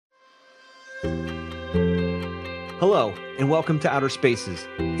Hello, and welcome to Outer Spaces,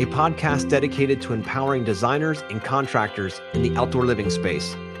 a podcast dedicated to empowering designers and contractors in the outdoor living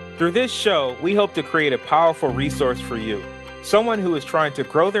space. Through this show, we hope to create a powerful resource for you, someone who is trying to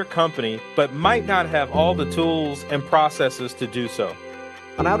grow their company but might not have all the tools and processes to do so.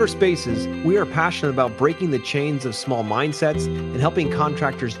 On Outer Spaces, we are passionate about breaking the chains of small mindsets and helping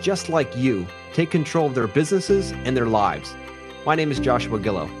contractors just like you take control of their businesses and their lives. My name is Joshua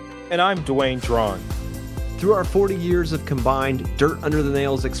Gillow. And I'm Dwayne Drawn. Through our 40 years of combined dirt under the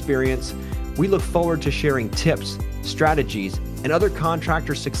nails experience, we look forward to sharing tips, strategies, and other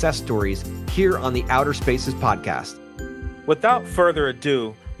contractor success stories here on the Outer Spaces podcast. Without further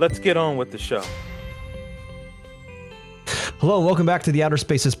ado, let's get on with the show. Hello, and welcome back to the Outer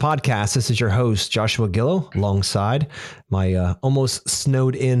Spaces podcast. This is your host, Joshua Gillow, alongside my almost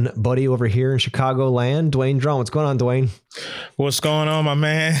snowed in buddy over here in Chicagoland, Dwayne Drawn. What's going on, Dwayne? What's going on, my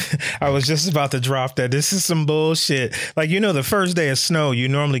man? I was just about to drop that. This is some bullshit. Like, you know, the first day of snow, you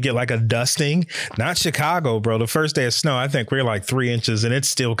normally get like a dusting. Not Chicago, bro. The first day of snow, I think we're like 3 inches and it's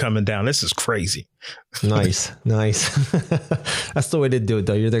still coming down. This is crazy. Nice. That's the way to do it,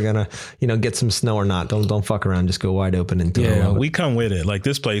 though. You're either gonna, get some snow or not. Don't fuck around. Just go wide open and do it. Yeah, we come with it. Like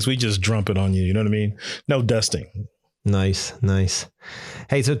this place, we just dump it on you. You know what I mean? No dusting. Nice.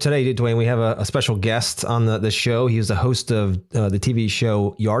 Hey, so today, Dwayne, we have a special guest on the show. He was the host of the TV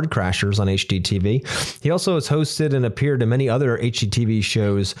show Yard Crashers on HGTV. He also has hosted and appeared in many other HGTV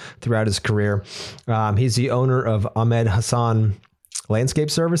shows throughout his career. He's the owner of Ahmed Hassan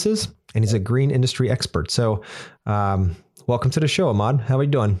Landscape Services, and he's a green industry expert. So welcome to the show, Ahmad. How are you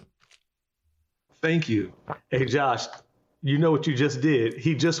doing? Thank you. Hey, Josh, you know what you just did?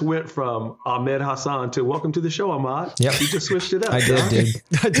 He just went from Ahmed Hassan to welcome to the show, Ahmad. Yep. He just switched it up. I did, dude.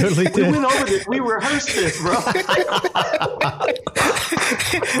 I totally did. We went over this. We rehearsed this, bro.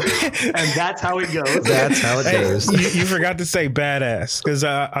 And that's how it goes. That's how it goes. You forgot to say badass, because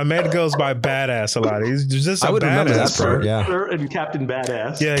Ahmed goes by badass a lot. He's just a I would badass. remember that part, yeah. Sir and Captain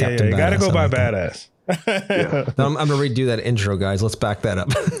Badass. Yeah. Captain You got to go by Badass, badass. No, I'm going to redo that intro, guys. Let's back that up.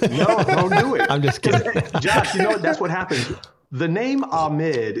 No, don't do it. I'm just kidding. Josh, you know what? That's what happens. The name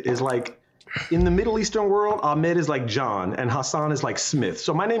Ahmed is like, in the Middle Eastern world, Ahmed is like John and Hassan is like Smith.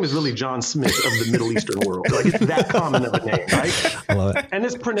 So my name is really John Smith of the Middle Eastern world. Like it's that common of a name, right? I love it. And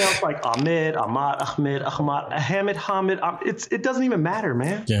it's pronounced like Ahmed, Ahmad, Ahmed, Ahmad, Hamid, Hamid. It doesn't even matter,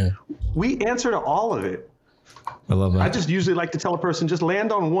 man. Yeah. We answer to all of it. I love that. I just usually like to tell a person, just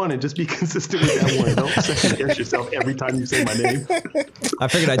land on one and just be consistent with that one. Don't second guess yourself every time you say my name. I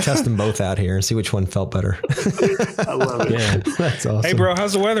figured I'd test them both out here and see which one felt better. I love it. Yeah, that's awesome. Hey, bro,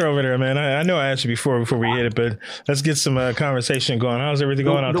 how's the weather over there, man? I know I asked you before we hit it, but let's get some conversation going. How's everything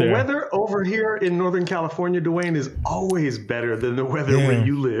going out there? The weather over here in Northern California, Dwayne, is always better than the weather where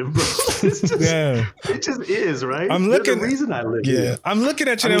you live, bro. It's just, It just is, right? I'm looking. There's a reason I live here. I'm looking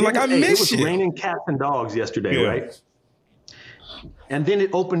at you and I'm like, I miss you. It was raining cats and dogs yesterday, right? And then it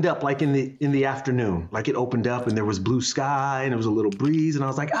opened up like in the afternoon, like it opened up and there was blue sky and there was a little breeze. And I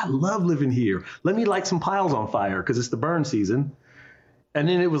was like, I love living here. Let me light some piles on fire because it's the burn season. And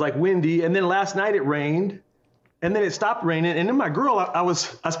then it was like windy. And then last night it rained and then it stopped raining. And then my girl, I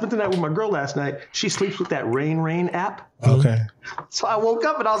spent the night with my girl last night. She sleeps with that Rain app. Okay. So I woke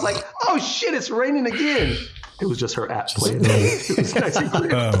up and I was like, oh shit, it's raining again. It was just her app playing. It was nice and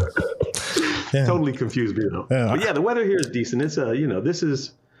clear. Totally confused me though. Yeah. But yeah, the weather here is decent. It's this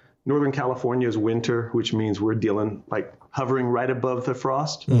is Northern California's winter, which means we're dealing like hovering right above the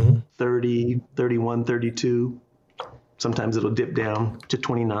frost, 30, 31, 32. Sometimes it'll dip down to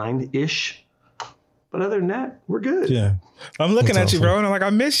 29-ish. But other than that, we're good. Yeah. I'm looking That's at you, bro, and I'm like, I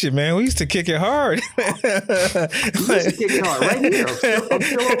miss you, man. We used to kick it hard. We used to kick it hard right here. I'm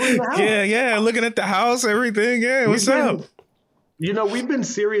still over in the house. Yeah. Looking at the house, everything. Yeah. What's up? We've been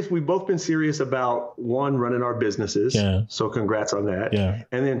serious. We've both been serious about one, running our businesses. Yeah. So congrats on that. Yeah.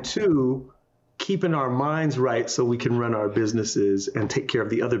 And then two, keeping our minds right so we can run our businesses and take care of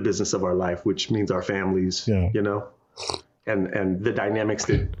the other business of our life, which means our families, and the dynamics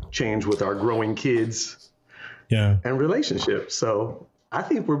that change with our growing kids and relationships. So I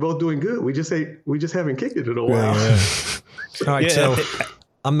think we're both doing good. We just haven't kicked it in a while. Yeah. All right, so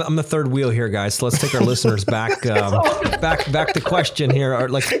I'm the third wheel here, guys. So let's take our listeners back to question here. All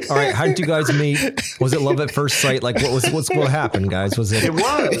right, how did you guys meet? Was it love at first sight? Like, what happened, guys? Was it? It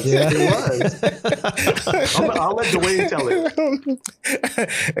was. Yeah. It was. I'll let Dwayne tell it.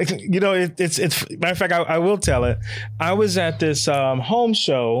 It's matter of fact, I will tell it. I was at this home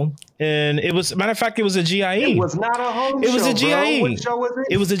show, and it was a GIE. It was not a home show. It was a GIE. What show was it?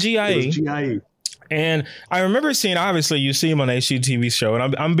 It was a GIE. It was GIE. And I remember seeing, obviously, you see him on the HGTV show,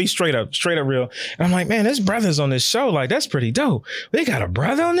 and I'm be straight up real. And I'm like, man, this brother's on this show. Like, that's pretty dope. They got a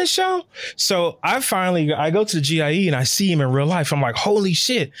brother on this show. So I go to the GIE and I see him in real life. I'm like, holy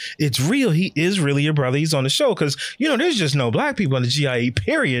shit, it's real. He is really your brother. He's on the show. Cause there's just no black people on the GIE,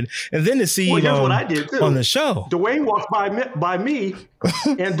 period. And then to see him on the show. Dwayne walks by me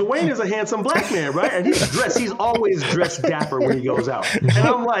and Dwayne is a handsome black man, right? And he's always dressed dapper when he goes out. And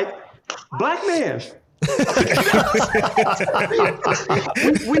I'm like, black man.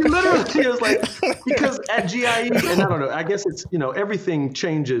 we literally was like, because at GIE, and I don't know, I guess it's, everything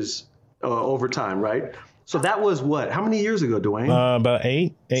changes over time, right? So that was what? How many years ago, Dwayne? About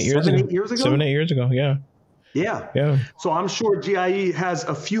 8 years ago. 8 years ago? 7, 8 years ago, yeah. Yeah. So I'm sure GIE has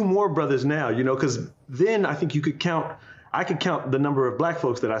a few more brothers now, because then I think I could count the number of black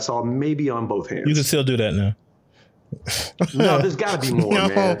folks that I saw maybe on both hands. You can still do that now. No, there's got to be more,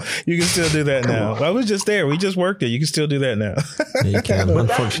 man. You can still do that now. I was just there. We just worked it. You can still do that now. You can,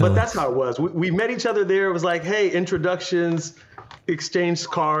 unfortunately. But that's how it was. We met each other there. It was like, hey, introductions, exchange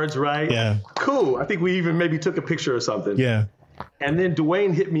cards, right? Yeah. Cool. I think we even maybe took a picture or something. Yeah. And then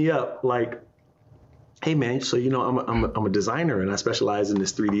Dwayne hit me up like, hey, man, so, I'm a designer and I specialize in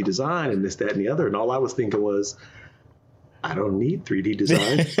this 3D design and this, that, and the other. And all I was thinking was, I don't need 3D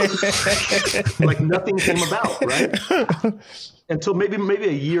design. Like nothing came about, right? Until maybe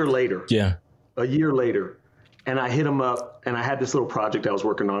a year later. Yeah. A year later. And I hit him up and I had this little project I was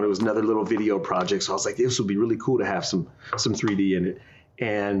working on. It was another little video project. So I was like, this would be really cool to have some 3D in it.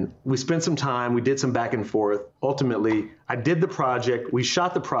 And we spent some time. We did some back and forth. Ultimately, I did the project. We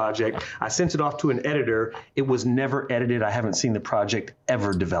shot the project. I sent it off to an editor. It was never edited. I haven't seen the project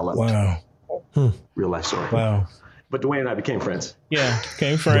ever developed. Wow. Real life story. Wow. But Dwayne and I became friends. Yeah,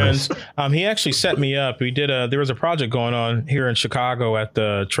 became friends. He actually set me up. There was a project going on here in Chicago at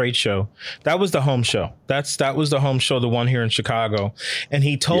the trade show. That was the home show. That was the home show, the one here in Chicago. And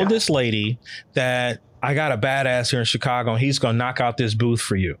he told this lady that I got a badass here in Chicago and he's going to knock out this booth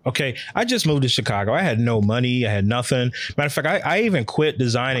for you. Okay. I just moved to Chicago. I had no money. I had nothing. Matter of fact, I even quit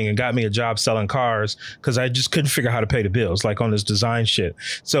designing and got me a job selling cars because I just couldn't figure out how to pay the bills, like on this design shit.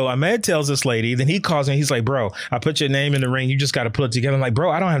 So Ahmed tells this lady, then he calls me. He's like, bro, I put your name in the ring. You just got to put it together. I'm like,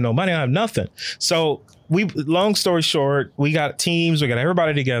 bro, I don't have no money. I have nothing. So long story short, we got teams, we got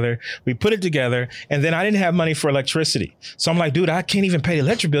everybody together, we put it together, and then I didn't have money for electricity. So I'm like, dude, I can't even pay the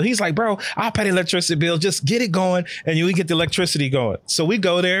electric bill. He's like, bro, I'll pay the electricity bill. Just get it going and we get the electricity going. So we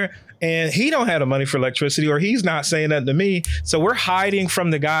go there and he don't have the money for electricity or he's not saying that to me. So we're hiding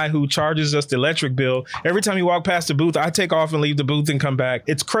from the guy who charges us the electric bill. Every time you walk past the booth, I take off and leave the booth and come back.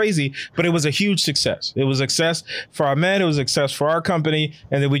 It's crazy, but it was a huge success. It was a success for our men. It was a success for our company.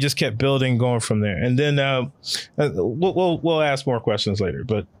 And then we just kept building, going from there. And then we'll ask more questions later,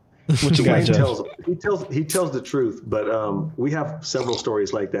 but what you got, Josh? He tells the truth, but we have several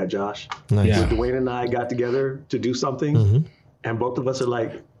stories like that, Josh. Nice. Yeah. Dwayne and I got together to do something and both of us are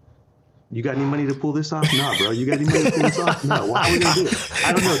like, you got any money to pull this off? No, bro. You got any money to pull this off? No. Well, how are we going to do it?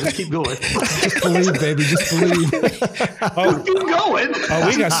 I don't know. Just keep going. Just believe, baby. Just believe. Just keep going. Oh,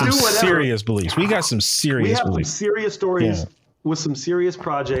 we got some serious beliefs. We got some serious beliefs. We have some serious stories with some serious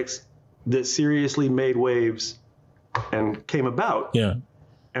projects that seriously made waves and came about. Yeah.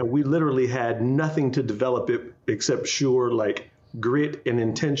 And we literally had nothing to develop it except grit and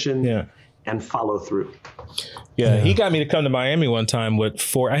intention and follow through. Yeah, he got me to come to Miami one time with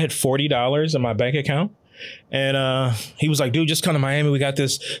I had $40 in my bank account. And he was like, dude, just come to Miami. We got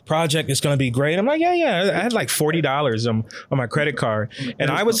this project. It's going to be great. I'm like, yeah. I had like $40 on my credit card. And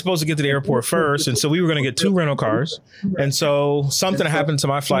I was supposed to get to the airport first. And so we were going to get 2 rental cars. And so something happened to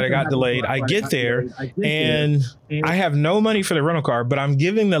my flight. I got delayed. I get there and I have no money for the rental car, but I'm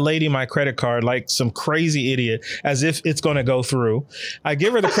giving the lady my credit card like some crazy idiot as if it's going to go through. I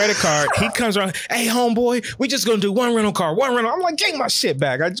give her the credit card. He comes around. Hey, homeboy, we just going to do one rental car, one rental. I'm like, take my shit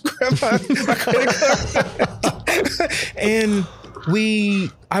back. I just grabbed my credit card. And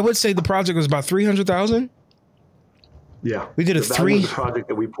I would say the project was about $300,000. Yeah, we did the project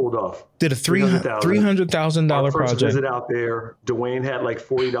that we pulled off. Did a $300,000 project. Visit out there. Dwayne had like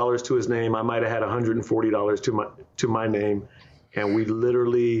 $40 to his name. I might have had $140 to my name, and we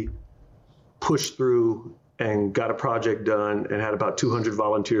literally pushed through and got a project done and had about 200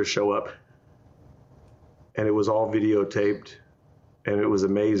 volunteers show up, and it was all videotaped, and it was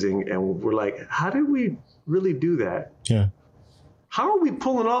amazing. And we're like, how did we really do that? Yeah. How are we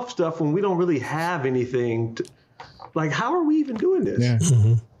pulling off stuff when we don't really have anything how are we even doing this? Yeah.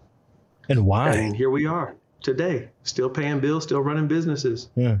 Mm-hmm. And why? And here we are today, still paying bills, still running businesses,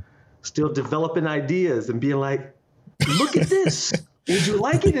 still developing ideas and being like, look at this. Would you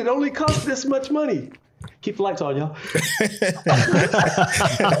like it? It only costs this much money. Keep the lights on, y'all.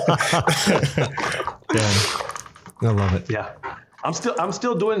 I love it. Yeah. I'm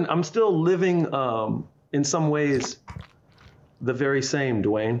still living in some ways the very same,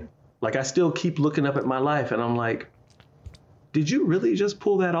 Dwayne. Like I still keep looking up at my life and I'm like, did you really just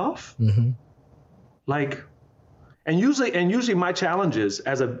pull that off? Mm-hmm. Like, and usually my challenges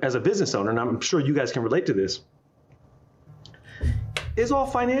as a business owner, and I'm sure you guys can relate to this, is all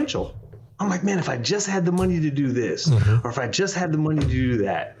financial. I'm like, man, if I just had the money to do this, mm-hmm. or if I just had the money to do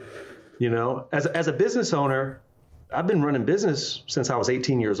that, as a business owner, I've been running business since I was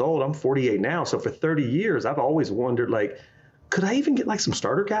 18 years old. I'm 48 now. So for 30 years, I've always wondered, like, could I even get like some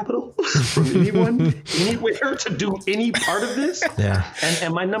starter capital from anyone, anywhere to do any part of this? Yeah.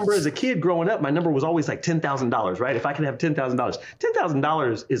 And my number as a kid growing up, my number was always like $10,000, right? If I could have $10,000,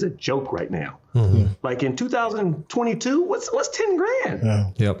 $10,000 is a joke right now. Mm-hmm. Like in 2022, what's 10 grand?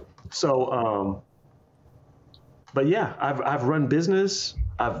 Yeah. Yep. So, but yeah, I've run business.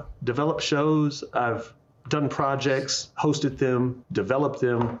 I've developed shows. I've done projects, hosted them, developed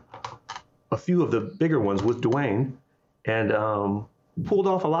them, a few of the bigger ones with Dwayne, and pulled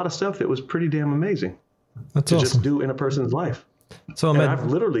off a lot of stuff that was pretty damn amazing. That's to awesome. Just do in a person's life. So I've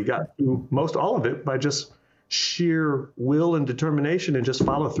literally got through most all of it by just sheer will and determination and just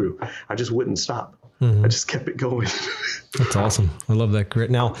follow through. I just wouldn't stop. Mm-hmm. I just kept it going. That's awesome. I love that.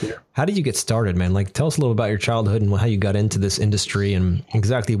 Great. Now, How did you get started, man? Like, tell us a little about your childhood and how you got into this industry and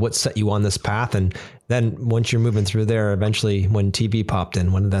exactly what set you on this path. And then once you're moving through there, eventually when TV popped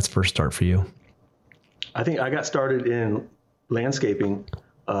in, when did that first start for you? I think I got started in landscaping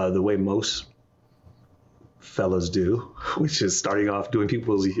the way most fellas do, which is starting off doing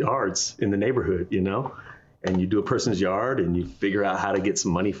people's yards in the neighborhood, and you do a person's yard and you figure out how to get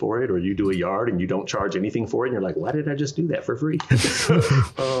some money for it, or you do a yard and you don't charge anything for it. And you're like, why did I just do that for free?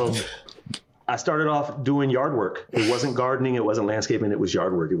 I started off doing yard work. It wasn't gardening. It wasn't landscaping. It was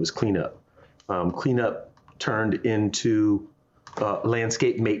yard work. It was cleanup. Cleanup turned into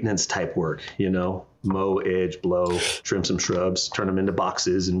landscape maintenance type work, mow, edge, blow, trim some shrubs, turn them into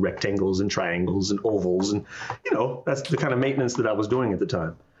boxes and rectangles and triangles and ovals. And, that's the kind of maintenance that I was doing at the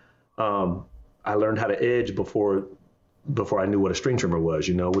time. I learned how to edge before I knew what a string trimmer was,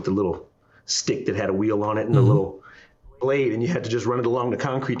 with the little stick that had a wheel on it and a little blade, and you had to just run it along the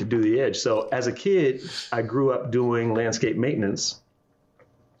concrete to do the edge. So as a kid, I grew up doing landscape maintenance.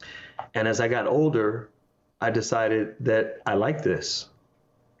 And as I got older, I decided that I liked this.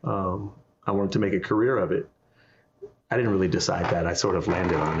 I wanted to make a career of it. I didn't really decide that. I sort of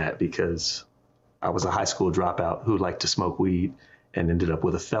landed on that because I was a high school dropout who liked to smoke weed and ended up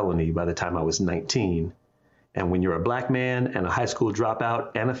with a felony by the time I was 19. And when you're a black man and a high school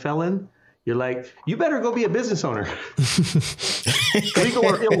dropout and a felon, you're like, you better go be a business owner, legal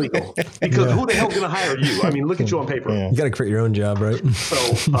or illegal, because who the hell's going to hire you? I mean, look at you on paper. Yeah. You got to create your own job, right?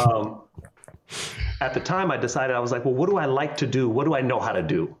 So at the time I decided, I was like, well, what do I like to do? What do I know how to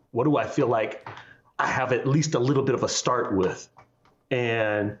do? What do I feel like I have at least a little bit of a start with?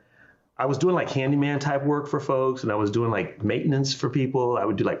 And I was doing like handyman type work for folks, and I was doing like maintenance for people. I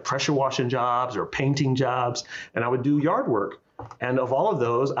would do like pressure washing jobs or painting jobs, and I would do yard work. And of all of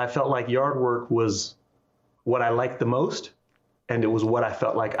those, I felt like yard work was what I liked the most, and it was what I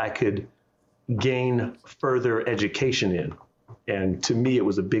felt like I could gain further education in. And to me, it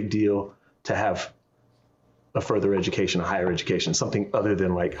was a big deal to have a further education, a higher education, something other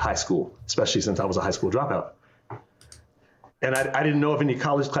than like high school, especially since I was a high school dropout. And I didn't know of any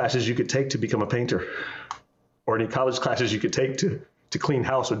college classes you could take to become a painter, or any college classes you could take to clean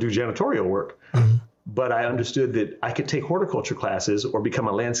house or do janitorial work. Mm-hmm. But I understood that I could take horticulture classes or become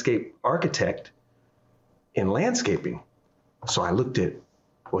a landscape architect in landscaping. So I looked at,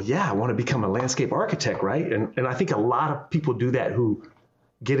 well, yeah, I want to become a landscape architect, right? And I think a lot of people do that who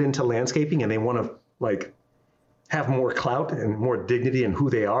get into landscaping and they want to like have more clout and more dignity in who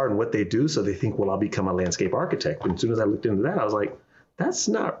they are and what they do. So they think, well, I'll become a landscape architect. And as soon as I looked into that, I was like, that's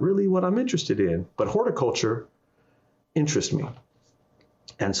not really what I'm interested in. But horticulture interests me.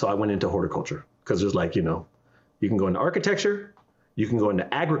 And so I went into horticulture because there's like, you can go into architecture, you can go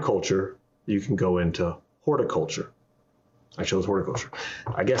into agriculture, you can go into horticulture. I chose horticulture.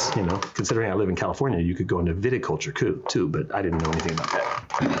 I guess, considering I live in California, you could go into viticulture too, but I didn't know anything about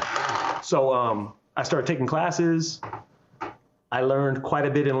that. So, I started taking classes. I learned quite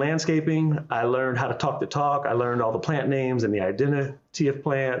a bit in landscaping. I learned how to talk the talk. I learned all the plant names and the identity of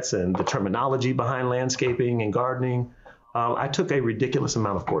plants and the terminology behind landscaping and gardening. I took a ridiculous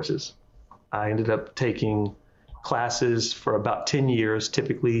amount of courses. I ended up taking classes for about 10 years,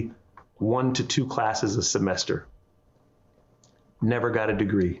 typically 1 to 2 classes a semester. never got a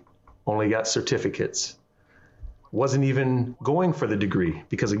degree, only got certificates. Wasn't even going for the degree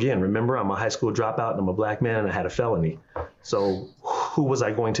because, again, remember, I'm a high school dropout and I'm a black man and I had a felony. So who was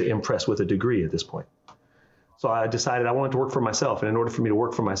I going to impress with a degree at this point? So I decided I wanted to work for myself. And in order for me to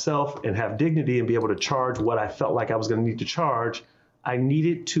work for myself and have dignity and be able to charge what I felt like I was going to need to charge, I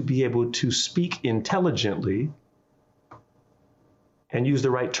needed to be able to speak intelligently and use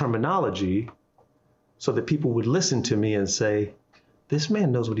the right terminology so that people would listen to me and say, this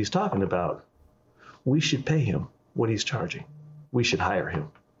man knows what he's talking about. We should pay him what he's charging. We should hire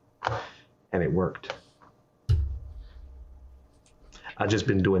him. And it worked. I've just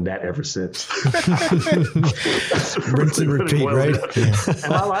been doing that ever since. Rinse and repeat, right? Yeah.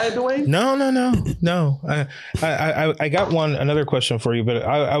 Am I lying, Dwayne? No. I got another question for you, but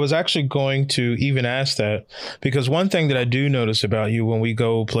I was actually going to even ask that because one thing that I do notice about you when we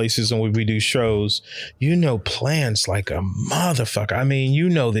go places and when we do shows, you know plants like a motherfucker. I mean, you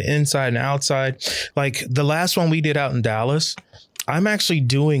know the inside and outside. Like the last one we did out in Dallas, I'm actually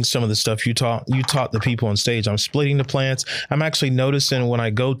doing some of the stuff you taught the people on stage. I'm splitting the plants. I'm actually noticing when I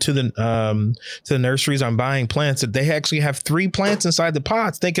go to the nurseries, I'm buying plants that they actually have 3 plants inside the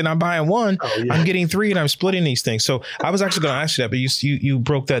pots, thinking I'm buying 1. Oh, yeah. I'm getting 3 and I'm splitting these things. So I was actually going to ask you that, but you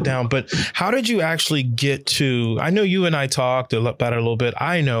broke that down. But how did you actually get to? I know you and I talked about it a little bit.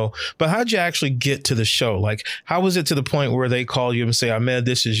 I know, but how did you actually get to the show? Like, how was it to the point where they call you and say, Ahmed,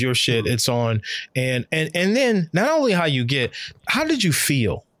 this is your shit. It's on. And then not only how you get. How did you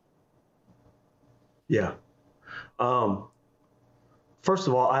feel? Yeah. First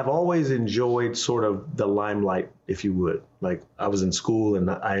of all, I've always enjoyed sort of the limelight, if you would. Like I was in school and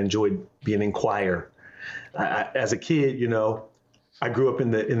I enjoyed being in choir. As a kid, you know, I grew up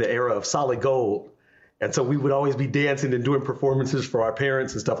in the era of Solid Gold. And so we would always be dancing and doing performances for our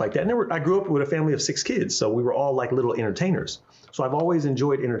parents and stuff like that. And I grew up with a family of 6 kids. So we were all like little entertainers. So I've always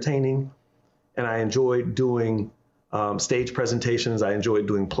enjoyed entertaining and I enjoyed doing stage presentations. I enjoyed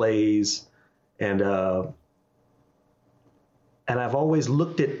doing plays, and I've always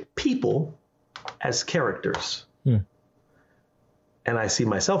looked at people as characters, and I see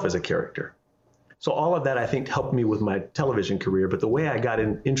myself as a character. So all of that, I think, helped me with my television career. But the way I got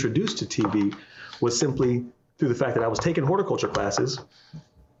introduced to TV was simply through the fact that I was taking horticulture classes,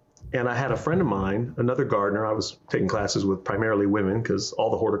 and I had a friend of mine, another gardener. I was taking classes with primarily women because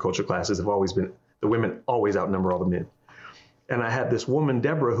all the horticulture classes have always been. The women always outnumber all the men. And I had this woman,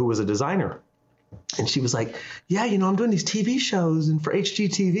 Deborah, who was a designer. And she was like, yeah, you know, I'm doing these TV shows and for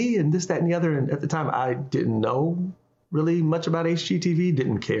HGTV and this, that, and the other. And at the time, I didn't know really much about HGTV,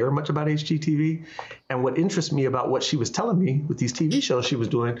 didn't care much about HGTV. And what interests me about what she was telling me with these TV shows she was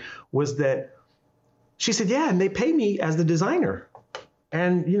doing was that she said, yeah, and they pay me as the designer.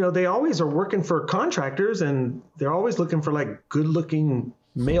 And, you know, they always are working for contractors and they're always looking for like good looking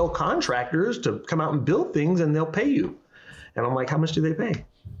male contractors to come out and build things and they'll pay you. And I'm like, how much do they pay?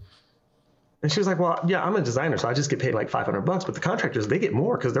 And she was like, well, yeah, I'm a designer, so I just get paid like $500, but the contractors, they get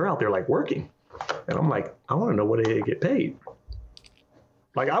more because they're out there like working. And I'm like, I want to know what they get paid.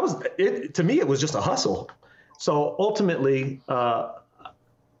 Like to me, it was just a hustle. So ultimately,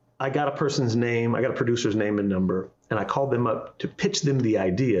 I got a person's name, I got a producer's name and number, and I called them up to pitch them the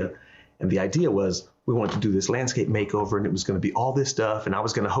idea. And the idea was, we wanted to do this landscape makeover and it was going to be all this stuff and I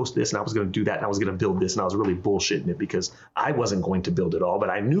was going to host this and I was going to do that and I was going to build this and I was really bullshitting it because I wasn't going to build it all, but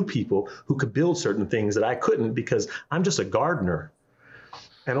I knew people who could build certain things that I couldn't because I'm just a gardener.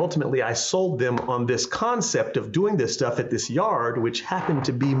 And ultimately I sold them on this concept of doing this stuff at this yard, which happened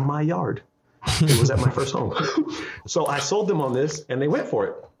to be my yard. It was at my first home. So I sold them on this and they went for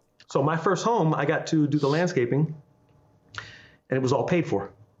it. So my first home, I got to do the landscaping and it was all paid for.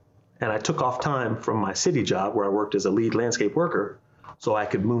 And I took off time from my city job where I worked as a lead landscape worker so I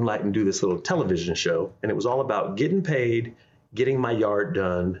could moonlight and do this little television show. And it was all about getting paid, getting my yard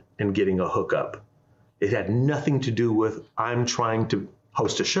done, and getting a hookup. It had nothing to do with I'm trying to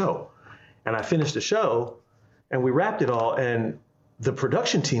host a show. And I finished the show and we wrapped it all. And the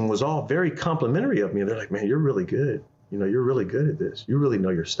production team was all very complimentary of me. They're like, man, you're really good. You know, you're really good at this. You really know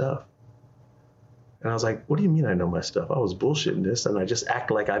your stuff. And I was like, what do you mean I know my stuff? I was bullshitting this and I just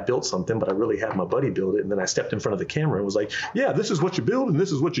acted like I built something, but I really had my buddy build it. And then I stepped in front of the camera and was like, yeah, this is what you build and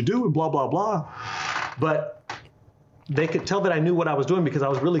this is what you do and blah, blah, blah. But they could tell that I knew what I was doing because I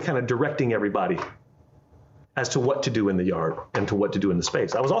was really kind of directing everybody as to what to do in the yard and to what to do in the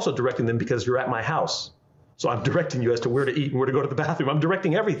space. I was also directing them because you're at my house. So I'm directing you as to where to eat and where to go to the bathroom. I'm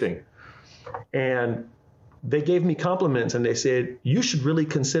directing everything. And they gave me compliments and they said, you should really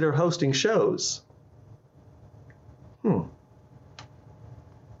consider hosting shows.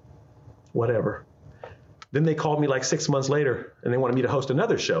 Whatever. Then they called me like 6 months later and they wanted me to host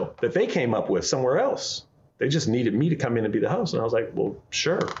another show that they came up with somewhere else. They just needed me to come in and be the host. And I was like, well,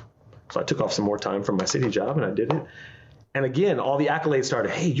 sure. So I took off some more time from my city job and I did it. And again, all the accolades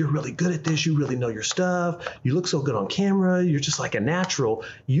started. Hey, you're really good at this. You really know your stuff. You look so good on camera. You're just like a natural.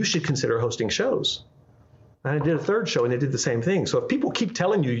 You should consider hosting shows. And I did a third show and they did the same thing. So if people keep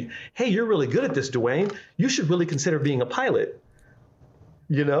telling you, hey, you're really good at this, Dwayne, you should really consider being a pilot,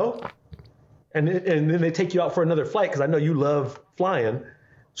 you know? And then they take you out for another flight because I know you love flying.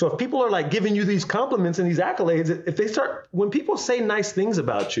 So if people are like giving you these compliments and these accolades, if they start, when people say nice things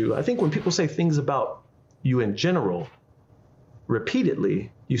about you, I think when people say things about you in general,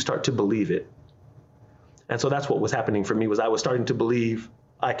 repeatedly, you start to believe it. And so that's what was happening for me, was I was starting to believe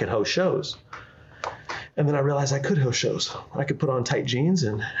I could host shows. And then I realized I could host shows. I could put on tight jeans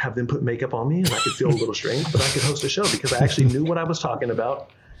and have them put makeup on me and I could feel a little strange, but I could host a show because I actually knew what I was talking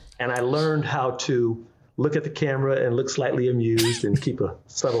about. And I learned how to look at the camera and look slightly amused and keep a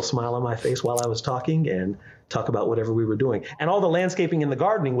subtle smile on my face while I was talking and talk about whatever we were doing. And all the landscaping and the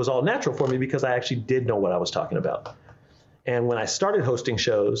gardening was all natural for me because I actually did know what I was talking about. And when I started hosting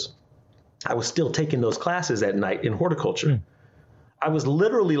shows, I was still taking those classes at night in horticulture. I was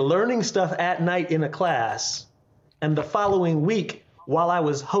literally learning stuff at night in a class. And the following week, while I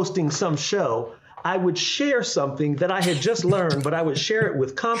was hosting some show, I would share something that I had just learned, but I would share it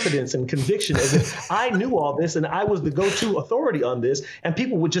with confidence and conviction as if I knew all this and I was the go-to authority on this. And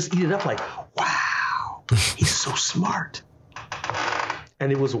people would just eat it up like, wow, he's so smart.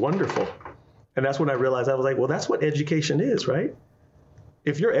 And it was wonderful. And that's when I realized, I was like, well, that's what education is, right?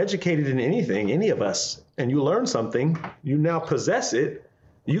 If you're educated in anything, any of us, and you learn something, you now possess it,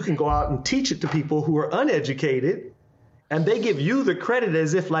 you can go out and teach it to people who are uneducated, and they give you the credit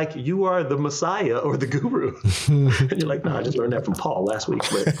as if like you are the Messiah or the guru. And you're like, no, I just learned that from Paul last week,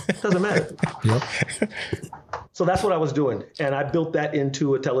 but it doesn't matter. Yep. So that's what I was doing. And I built that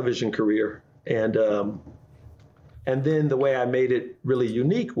into a television career. And then the way I made it really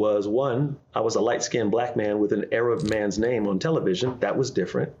unique was, one, I was a light-skinned black man with an Arab man's name on television. That was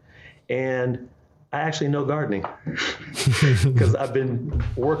different. And I actually know gardening because I've been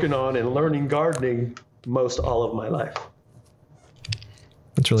working on and learning gardening most all of my life.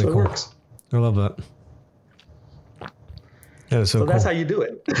 That's really cool. It works. I love that. That is so cool. That's how you do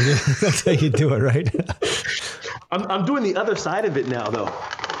it. That's how you do it, right? I'm doing the other side of it now, though,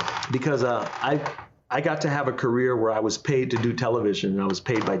 because I got to have a career where I was paid to do television, and I was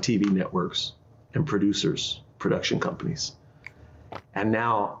paid by TV networks and producers, production companies. And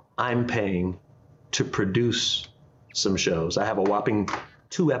now I'm paying to produce some shows. I have a whopping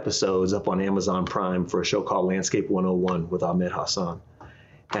 2 episodes up on Amazon Prime for a show called Landscape 101 with Ahmed Hassan.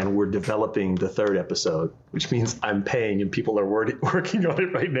 And we're developing the 3rd episode, which means I'm paying and people are working on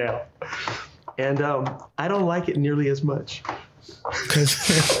it right now. And I don't like it nearly as much. Yeah,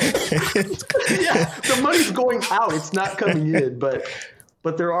 the money's going out. It's not coming in, but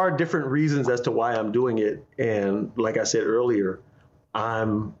there are different reasons as to why I'm doing it. And like I said earlier,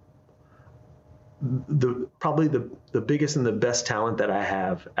 I'm probably the biggest and the best talent that I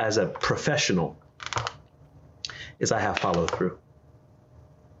have as a professional is I have follow through.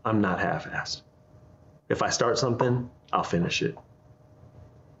 I'm not half-assed. If I start something, I'll finish it.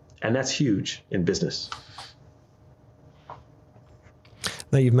 And that's huge in business.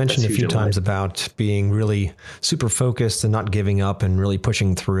 Now, you've mentioned a few times about being really super focused and not giving up and really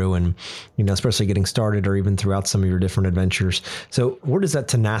pushing through and, you know, especially getting started or even throughout some of your different adventures. So where does that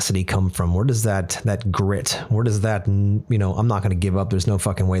tenacity come from? Where does that grit, where does that, you know, I'm not going to give up. There's no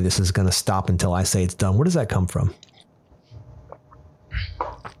fucking way this is going to stop until I say it's done. Where does that come from?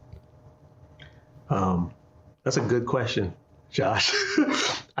 That's a good question, Josh.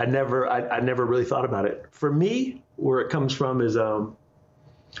 I never really thought about it. For me, where it comes from is,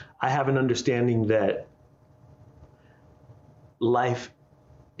 I have an understanding that life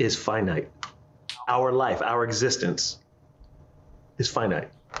is finite. Our life, our existence is finite.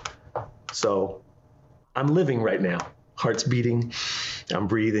 So I'm living right now. Heart's beating, I'm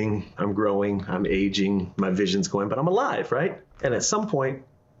breathing, I'm growing, I'm aging, my vision's going, but I'm alive, right? And at some point,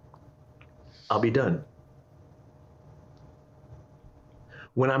 I'll be done.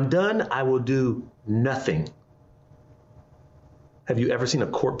 When I'm done, I will do nothing. Have you ever seen a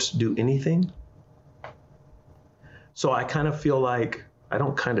corpse do anything? So I kind of feel like, I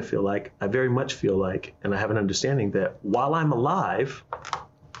don't kind of feel like, I very much feel like, and I have an understanding that while I'm alive,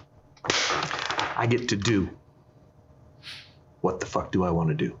 I get to do. What the fuck do I want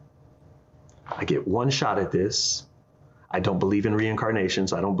to do? I get one shot at this. I don't believe in reincarnation,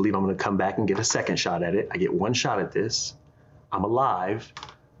 so I don't believe I'm going to come back and get a second shot at it. I get one shot at this. I'm alive.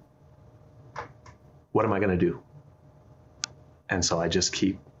 what am I going to do? And so I just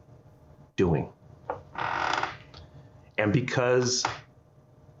keep doing. And because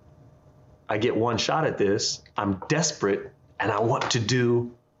I get one shot at this, I'm desperate and I want to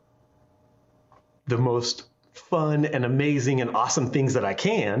do the most fun and amazing and awesome things that I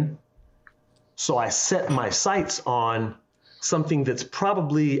can. So I set my sights on something that's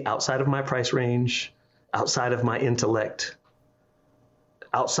probably outside of my price range, outside of my intellect,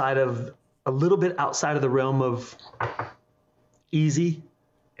 outside of a little bit outside of the realm of easy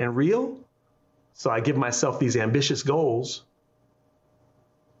and real. So I give myself these ambitious goals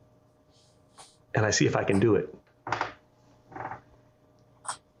and I see if I can do it.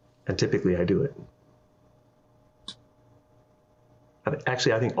 And typically I do it.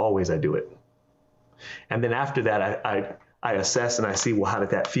 Actually, I think always I do it. And then after that, I assess and I see, well, how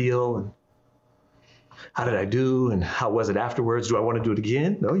did that feel? And how did I do? And how was it afterwards? Do I want to do it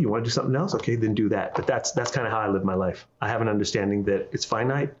again? No, you want to do something else? Okay, then do that. But that's kind of how I live my life. I have an understanding that it's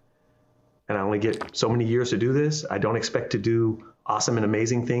finite and I only get so many years to do this. I don't expect to do awesome and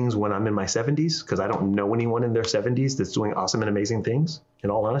amazing things when I'm in my 70s, because I don't know anyone in their 70s that's doing awesome and amazing things. In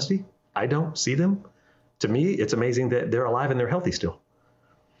all honesty, I don't see them. To me, it's amazing that they're alive and they're healthy still.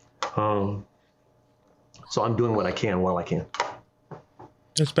 So I'm doing what I can while I can.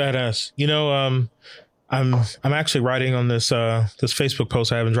 That's badass. You know, I'm actually writing on this this Facebook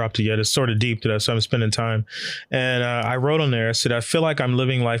post. I haven't dropped it yet. It's sort of deep today, so I'm spending time. And I wrote on there, I said, I feel like I'm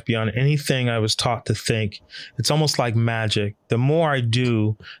living life beyond anything I was taught to think. It's almost like magic. The more I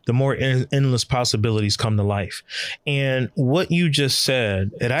do, the more endless possibilities come to life. And what you just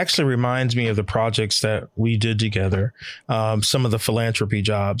said, it actually reminds me of the projects that we did together, some of the philanthropy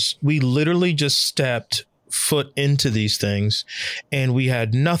jobs. We literally just stepped foot into these things and we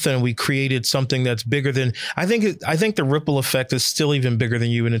had nothing. We created something that's bigger than, I think the ripple effect is still even bigger than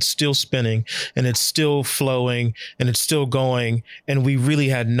you, and it's still spinning and it's still flowing and it's still going. And we really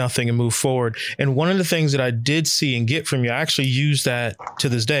had nothing to move forward. And one of the things that I did see and get from you, I actually use that to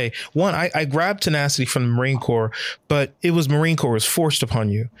this day. One, I grabbed tenacity from the Marine Corps, but it was Marine Corps was forced upon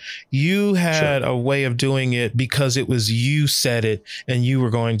you. You had a way of doing it because it was you said it and you were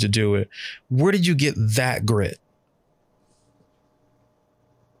going to do it. Where did you get that grit?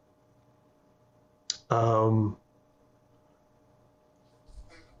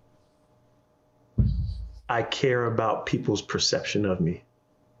 I care about people's perception of me,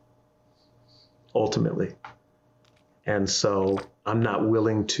 ultimately. And so I'm not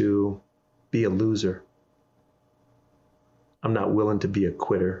willing to be a loser. I'm not willing to be a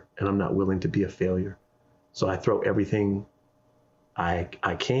quitter, and I'm not willing to be a failure. So I throw everything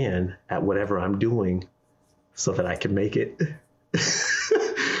I can at whatever I'm doing so that I can make it.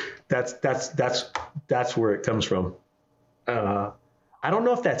 That's where it comes from. I don't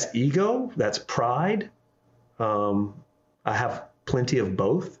know if that's ego, that's pride. I have plenty of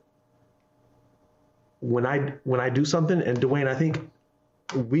both. When I do something, and Dwayne, I think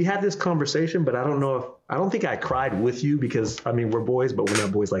we had this conversation, but I don't think I cried with you because, I mean, we're boys, but we're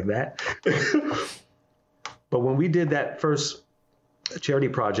not boys like that. But when we did that first charity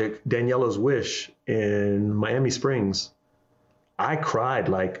project, Daniela's Wish in Miami Springs, I cried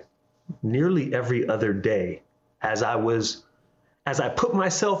like nearly every other day as I put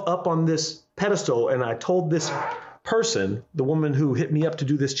myself up on this pedestal and I told this person, the woman who hit me up to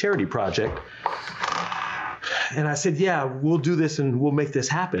do this charity project, and I said, yeah, we'll do this and we'll make this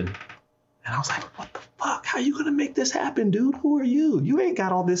happen. And I was like, what the fuck? How are you going to make this happen, dude? Who are you? You ain't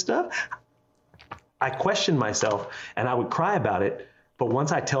got all this stuff. I questioned myself and I would cry about it. But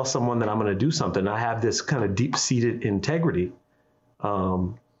once I tell someone that I'm going to do something, I have this kind of deep-seated integrity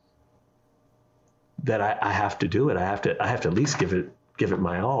that I have to do it. I have to at least give it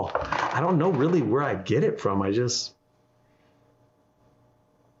my all. I don't know really where I get it from. I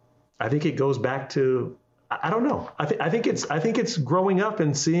think it goes back to, I don't know. I think it's growing up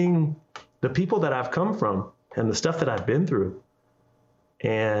and seeing the people that I've come from and the stuff that I've been through.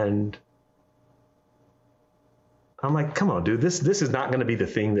 And I'm like, come on, dude, this is not going to be the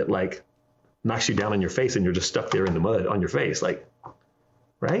thing that like knocks you down on your face and you're just stuck there in the mud on your face. Like,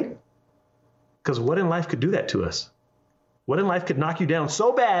 right? Because what in life could do that to us? What in life could knock you down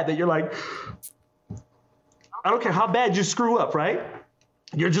so bad that you're like, I don't care how bad you screw up, right?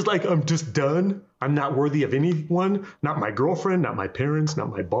 You're just like, I'm just done. I'm not worthy of anyone, not my girlfriend, not my parents,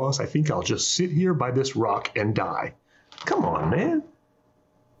 not my boss. I think I'll just sit here by this rock and die. Come on, man.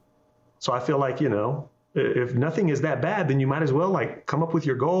 So I feel like, if nothing is that bad, then you might as well like come up with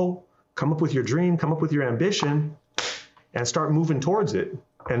your goal, come up with your dream, come up with your ambition and start moving towards it.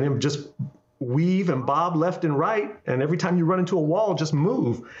 And then just weave and bob left and right. And every time you run into a wall, just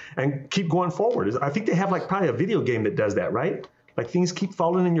move and keep going forward. I think they have like probably a video game that does that, right? Like things keep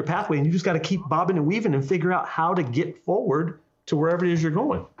falling in your pathway and you just got to keep bobbing and weaving and figure out how to get forward to wherever it is you're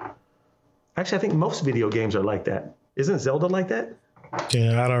going. Actually, I think most video games are like that. Isn't Zelda like that?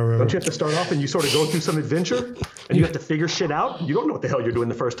 Yeah, I don't remember. Don't you have to start off and you sort of go through some adventure and you have to figure shit out? You don't know what the hell you're doing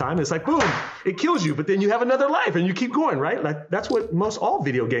the first time. It's like, boom, it kills you, but then you have another life and you keep going, right? Like that's what most all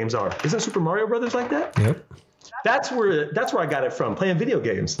video games are. Isn't Super Mario Brothers like that? Yep. That's where I got it from, playing video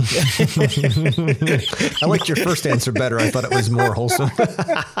games. I liked your first answer better. I thought it was more wholesome.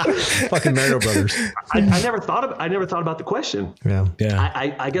 Fucking Mario Brothers. I never thought about the question. Yeah.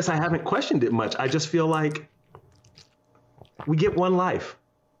 I guess I haven't questioned it much. I just feel like we get one life,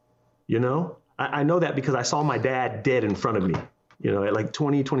 you know? I know that because I saw my dad dead in front of me, you know, at like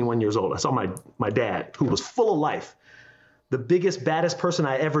 20, 21 years old. I saw my dad, who was full of life. The biggest, baddest person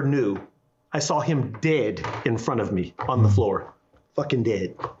I ever knew. I saw him dead in front of me on the floor, fucking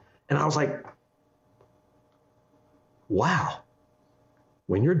dead. And I was like, wow,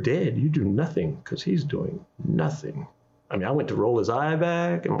 when you're dead, you do nothing because he's doing nothing. I mean, I went to roll his eye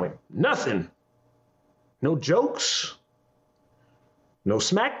back and I'm like, nothing. No jokes, no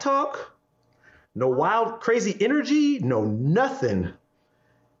smack talk, no wild, crazy energy, no nothing.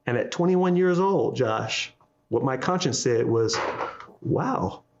 And at 21 years old, Josh, what my conscience said was,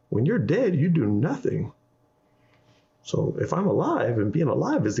 wow. When you're dead, you do nothing. So if I'm alive and being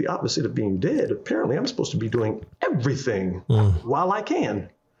alive is the opposite of being dead, apparently I'm supposed to be doing everything while I can.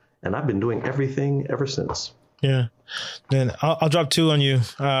 And I've been doing everything ever since. Yeah. Then I'll drop two on you.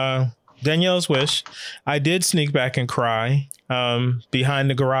 Danielle's wish. I did sneak back and cry behind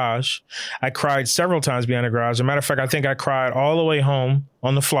the garage. I cried several times behind the garage. As a matter of fact, I think I cried all the way home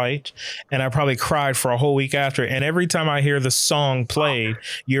on the flight, and I probably cried for a whole week after. And every time I hear the song played,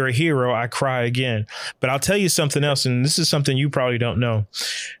 You're a Hero, I cry again. But I'll tell you something else, and this is something you probably don't know.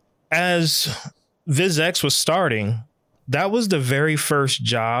 As VizX was starting, that was the very first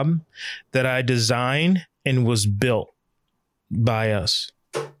job that I designed and was built by us.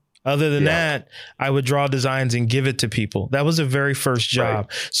 Other than that, I would draw designs and give it to people. That was the very first job.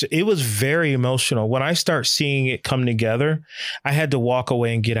 Right. So it was very emotional. When I start seeing it come together, I had to walk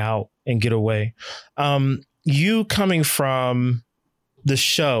away and get out and get away. You coming from the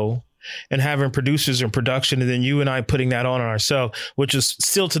show and having producers and production, and then you and I putting that on ourselves, which is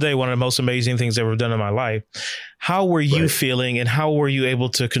still today one of the most amazing things I've ever done in my life. How were you feeling, and how were you able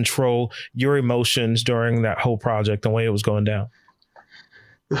to control your emotions during that whole project, the way it was going down?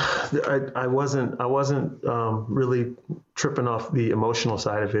 I wasn't really tripping off the emotional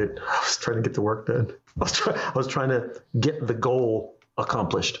side of it. I was trying to get the work done. I was trying to get the goal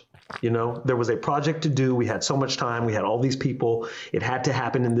accomplished. You know, there was a project to do. We had so much time. We had all these people. It had to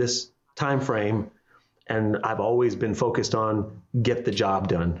happen in this time frame. And I've always been focused on get the job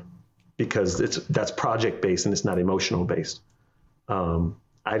done because that's project based and it's not emotional based.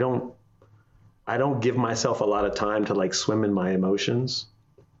 I don't give myself a lot of time to like swim in my emotions,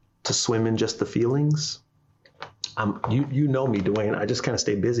 to swim in just the feelings. You know me, Dwayne. I just kind of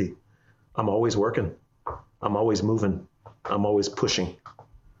stay busy. I'm always working. I'm always moving. I'm always pushing.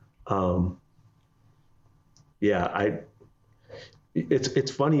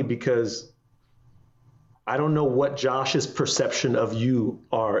 It's funny because I don't know what Josh's perception of you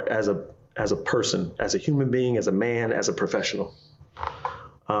are as a person, as a human being, as a man, as a professional.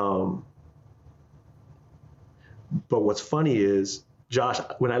 But what's funny is, Josh,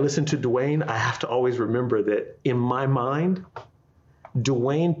 when I listen to Dwayne, I have to always remember that in my mind,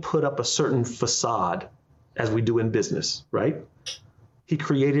 Dwayne put up a certain facade as we do in business, right? He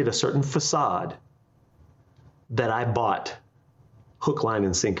created a certain facade that I bought hook, line,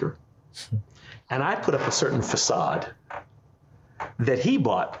 and sinker. And I put up a certain facade that he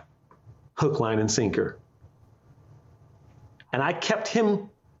bought hook, line, and sinker. And I kept him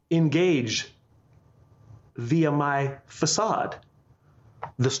engaged via my facade,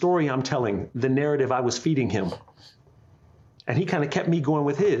 the story I'm telling, the narrative I was feeding him. And he kind of kept me going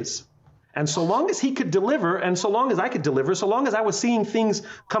with his. And so long as he could deliver, and so long as I could deliver, so long as I was seeing things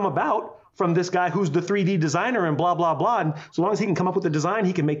come about from this guy who's the 3D designer and blah, blah, blah, and so long as he can come up with the design,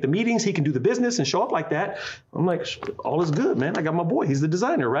 he can make the meetings, he can do the business and show up like that, I'm like, all is good, man. I got my boy. He's the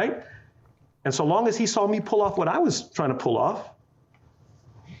designer, right? And so long as he saw me pull off what I was trying to pull off,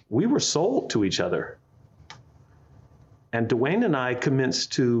 we were sold to each other. And Dwayne and I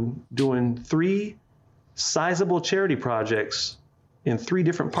commenced to doing 3 sizable charity projects in 3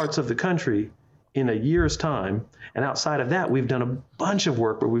 different parts of the country in a year's time. And outside of that, we've done a bunch of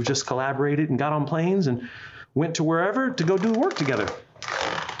work where we've just collaborated and got on planes and went to wherever to go do work together.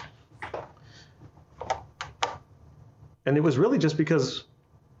 And it was really just because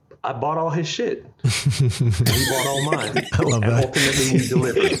I bought all his shit. And he bought all mine. I love and that. ultimately we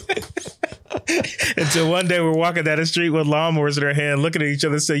delivered. Until one day we're walking down the street with lawnmowers in our hand, looking at each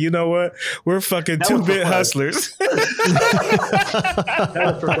other and say, you know what? We're fucking That was 2-bit for fun. hustlers. That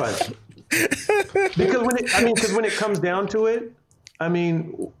was for fun. Because when it comes down to it, I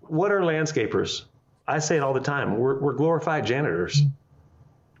mean, what are landscapers? I say it all the time. We're glorified janitors.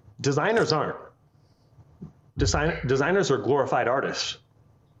 Designers aren't. Designers are glorified artists.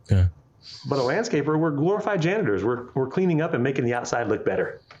 Yeah. But a landscaper, we're glorified janitors. We're cleaning up and making the outside look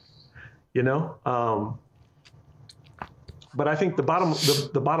better. You know? But I think the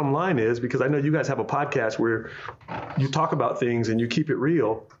bottom line is, because I know you guys have a podcast where you talk about things and you keep it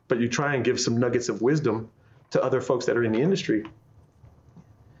real, but you try and give some nuggets of wisdom to other folks that are in the industry.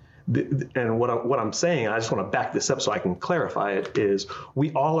 And what I'm saying, I just want to back this up so I can clarify it, is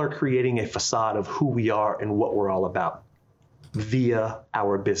we all are creating a facade of who we are and what we're all about via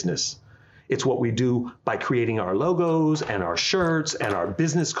our business. It's what we do by creating our logos and our shirts and our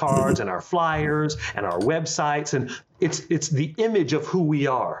business cards and our flyers and our websites. And it's the image of who we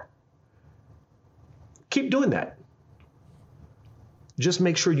are. Keep doing that. Just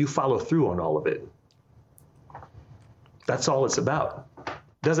make sure you follow through on all of it. That's all it's about.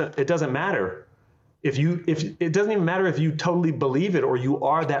 It doesn't matter if it doesn't even matter if you totally believe it or you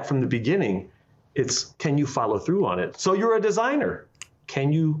are that from the beginning. It's, can you follow through on it? So you're a designer.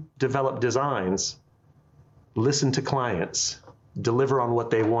 Can you develop designs, listen to clients, deliver on what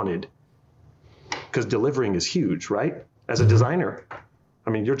they wanted? Because delivering is huge, right? As a designer,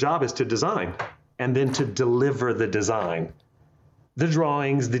 I mean, your job is to design and then to deliver the design. The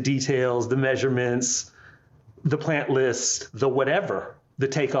drawings, the details, the measurements, the plant lists, the whatever, the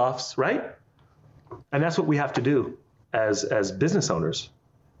takeoffs, right? And that's what we have to do as business owners.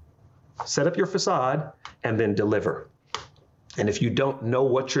 Set up your facade and then deliver. And if you don't know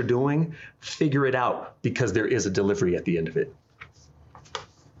what you're doing, figure it out, because there is a delivery at the end of it.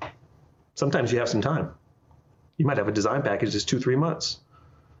 Sometimes you have some time. You might have a design package that's 2-3 months.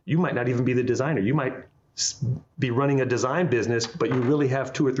 You might not even be the designer. You might be running a design business, but you really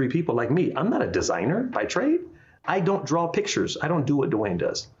have 2 or 3 people like me. I'm not a designer by trade. I don't draw pictures. I don't do what Dwayne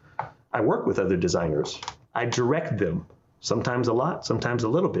does. I work with other designers. I direct them, sometimes a lot, sometimes a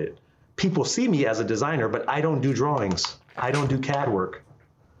little bit. People see me as a designer, but I don't do drawings. I don't do CAD work.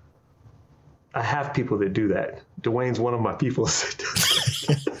 I have people that do that. Dwayne's one of my people. So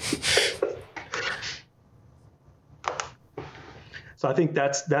I think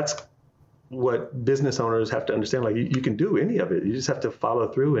that's what business owners have to understand. Like, you can do any of it. You just have to follow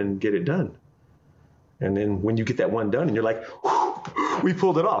through and get it done. And then when you get that one done and you're like, we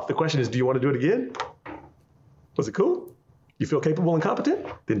pulled it off. The question is, do you want to do it again? Was it cool? You feel capable and competent?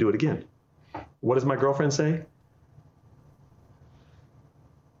 Then do it again. What does my girlfriend say?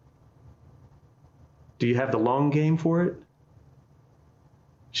 Do you have the long game for it?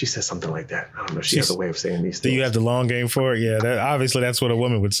 She says something like that. I don't know. She has a way of saying these things. Do you have the long game for it? Yeah, obviously that's what a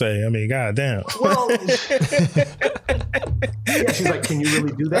woman would say. I mean, goddamn. Well, yeah, she's like, can you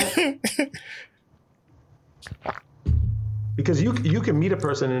really do that? Because you can meet a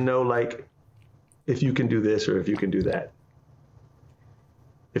person and know, like, if you can do this or if you can do that.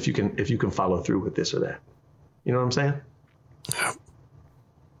 If you can follow through with this or that. You know what I'm saying?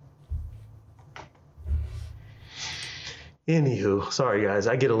 Anywho, sorry guys,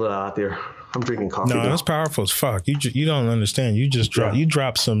 I get a little out there. I'm drinking coffee. No, that's powerful as fuck. You don't understand. You just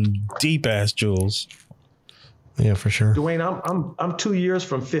drop some deep ass jewels. Yeah, for sure. Dwayne, I'm 2 years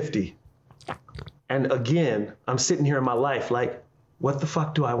from 50. And again, I'm sitting here in my life like, what the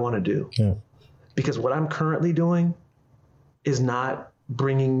fuck do I want to do? Yeah. Because what I'm currently doing is not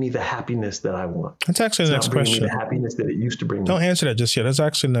bringing me the happiness that I want. That's actually the next question. Me the happiness that it used to bring me. Don't answer that just yet. That's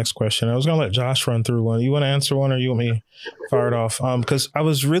actually the next question. I was going to let Josh run through one. You want to answer one or you want me to fire it off? Because I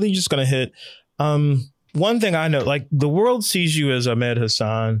was really just going to hit one thing I know, like the world sees you as Ahmed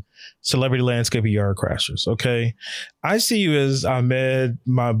Hassan, celebrity landscaper yard crashers. Okay. I see you as Ahmed,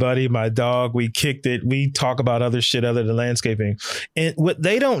 my buddy, my dog. We kicked it. We talk about other shit other than landscaping. And what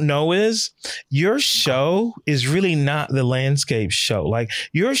they don't know is your show is really not the landscape show. Like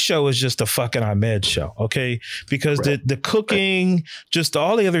your show is just a fucking Ahmed show. Okay. Because the cooking, just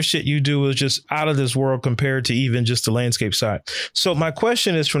all the other shit you do is just out of this world compared to even just the landscape side. So my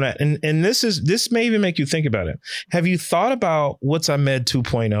question is from that, and this may even make you think about it. Have you thought about what's Ahmed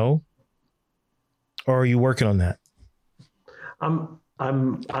 2.0? Or are you working on that?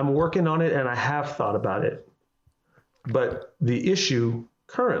 I'm working on it, and I have thought about it. But the issue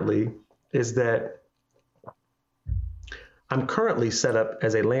currently is that I'm currently set up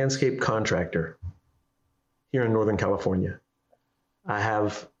as a landscape contractor here in Northern California. I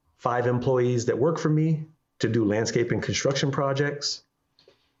have 5 employees that work for me to do landscape and construction projects.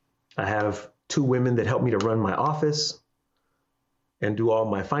 I have 2 women that help me to run my office and do all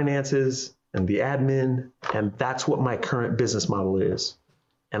my finances and the admin. And that's what my current business model is.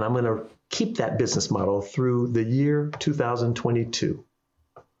 And I'm going to keep that business model through the year 2022.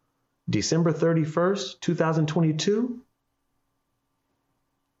 December 31st, 2022,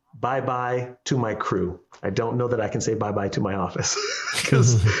 bye-bye to my crew. I don't know that I can say bye-bye to my office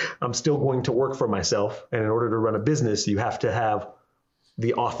because I'm still going to work for myself. And in order to run a business, you have to have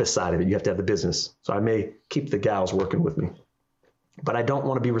the office side of it. You have to have the business. So I may keep the gals working with me, but I don't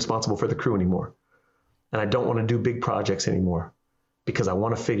want to be responsible for the crew anymore. And I don't want to do big projects anymore because I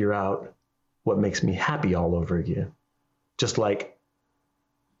want to figure out what makes me happy all over again. Just like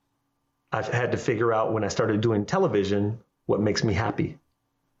I've had to figure out when I started doing television, what makes me happy.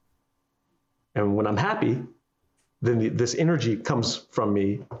 And when I'm happy, then this energy comes from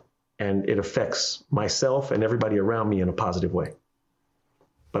me and it affects myself and everybody around me in a positive way.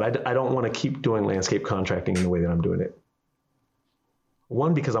 But I don't want to keep doing landscape contracting in the way that I'm doing it.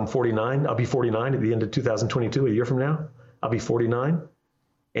 One, because I'm 49. I'll be 49 at the end of 2022, a year from now. I'll be 49.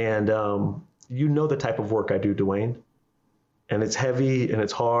 And you know the type of work I do, Dwayne. And it's heavy and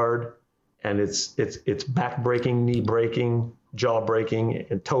it's hard. And it's back breaking, knee breaking, jaw breaking,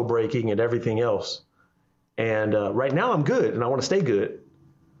 and toe breaking, and everything else. And right now I'm good, and I want to stay good,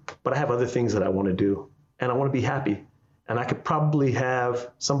 but I have other things that I want to do, and I want to be happy. And I could probably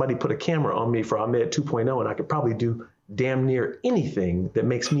have somebody put a camera on me for Ahmed 2.0, and I could probably do damn near anything that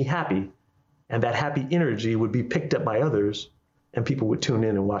makes me happy, and that happy energy would be picked up by others, and people would tune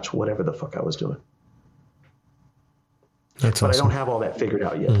in and watch whatever the fuck I was doing. That's but awesome. I don't have all that figured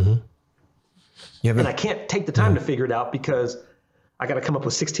out yet. Mm-hmm. And I can't take the time to figure it out because I got to come up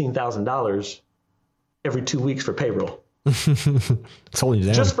with $16,000 every 2 weeks for payroll. It's holding you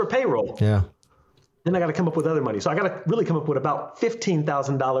down. Just for payroll. Yeah. Then I got to come up with other money. So I got to really come up with about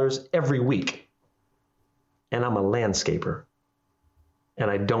 $15,000 every week. And I'm a landscaper. And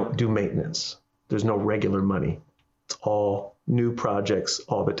I don't do maintenance. There's no regular money. It's all new projects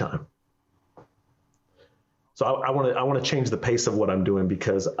all the time. So I want to change the pace of what I'm doing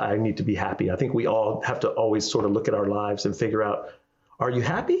because I need to be happy. I think we all have to always sort of look at our lives and figure out, are you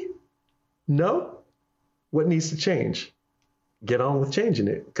happy? No? What needs to change? Get on with changing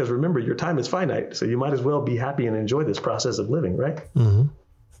it. Because remember, your time is finite. So you might as well be happy and enjoy this process of living, right? Mm-hmm.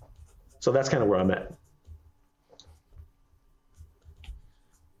 So that's kind of where I'm at.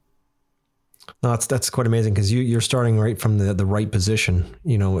 No, that's quite amazing because you're starting right from the right position,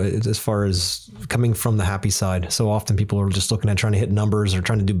 you know, as far as coming from the happy side. So often people are just looking at trying to hit numbers or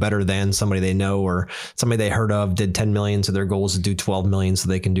trying to do better than somebody they know or somebody they heard of did 10 million. So their goal is to do 12 million so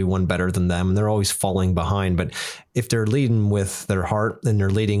they can do one better than them. And they're always falling behind. But if they're leading with their heart, then they're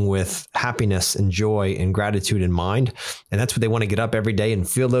leading with happiness and joy and gratitude in mind. And that's what they want to get up every day and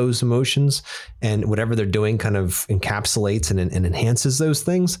feel those emotions. And whatever they're doing kind of encapsulates and enhances those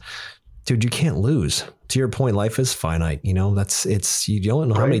things. Dude, you can't lose. To your point, life is finite. You know, you don't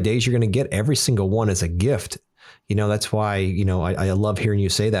know how many days you're going to get. Every single one is a gift. You know, that's why, you know, I love hearing you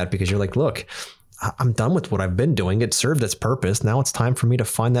say that because you're like, look, I'm done with what I've been doing. It served its purpose. Now it's time for me to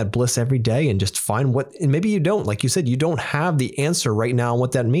find that bliss every day and just find and maybe you don't, like you said, you don't have the answer right now on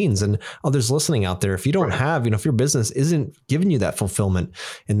what that means. And others listening out there, if you don't have, you know, if your business isn't giving you that fulfillment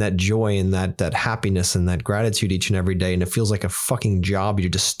and that joy and that happiness and that gratitude each and every day, and it feels like a fucking job you're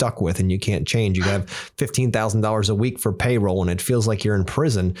just stuck with and you can't change, you have $15,000 a week for payroll and it feels like you're in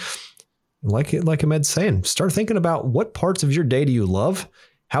prison. Like Ahmed's saying, start thinking about what parts of your day do you love?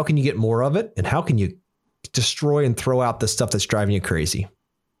 How can you get more of it? And how can you destroy and throw out the stuff that's driving you crazy?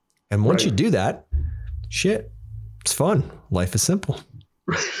 And once you do that, shit, it's fun. Life is simple.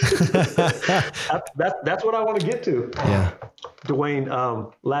 That's what I want to get to. Yeah.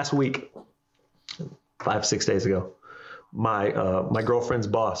 Dwayne, last week, 5-6 days ago, my girlfriend's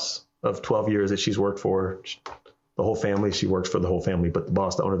boss of 12 years that she's worked for, the whole family, she works for the whole family, but the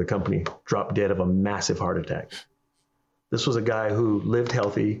boss, the owner of the company, dropped dead of a massive heart attack. This was a guy who lived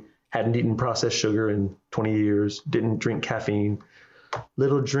healthy, hadn't eaten processed sugar in 20 years, didn't drink caffeine,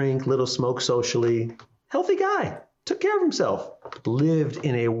 little drink, little smoke socially, healthy guy, took care of himself, lived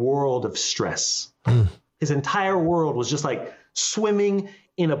in a world of stress. His entire world was just like swimming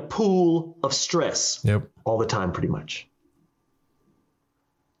in a pool of stress all the time, pretty much.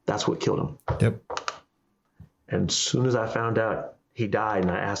 That's what killed him. Yep. And as soon as I found out he died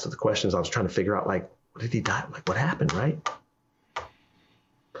and I asked the questions, I was trying to figure out, like, what did he die? Like, what happened, right?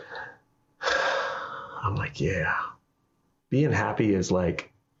 I'm like, yeah. Being happy is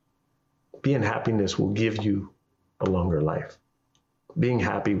like being happiness will give you a longer life. Being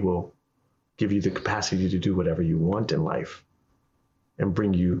happy will give you the capacity to do whatever you want in life and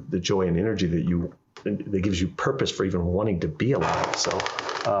bring you the joy and energy that gives you purpose for even wanting to be alive. So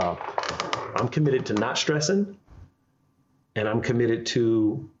I'm committed to not stressing, and I'm committed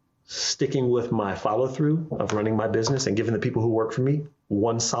to sticking with my follow through of running my business and giving the people who work for me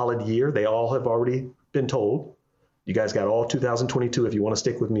one solid year. They all have already been told, you guys got all 2022. If you want to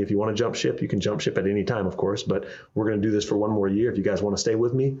stick with me, if you want to jump ship, you can jump ship at any time, of course, but we're going to do this for one more year. If you guys want to stay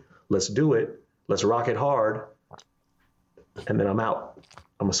with me, let's do it. Let's rock it hard. And then I'm out.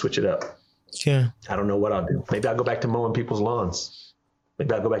 I'm going to switch it up. Yeah. I don't know what I'll do. Maybe I'll go back to mowing people's lawns.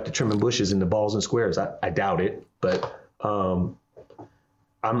 Maybe I'll go back to trimming bushes in the balls and squares. I doubt it, but I'm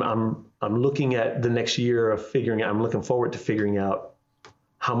looking at the next year of I'm looking forward to figuring out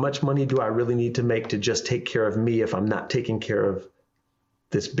how much money do I really need to make to just take care of me if I'm not taking care of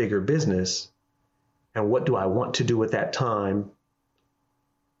this bigger business? And what do I want to do with that time?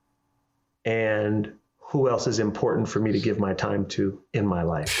 And who else is important for me to give my time to in my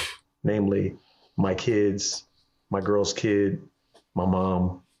life? Namely, my kids, my girl's kid, my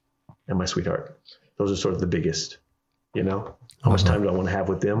mom, and my sweetheart. Those are sort of the biggest, How much time do I want to have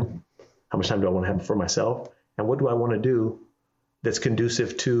with them? How much time do I want to have for myself? And what do I want to do that's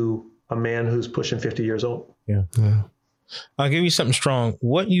conducive to a man who's pushing 50 years old? Yeah. I'll give you something strong.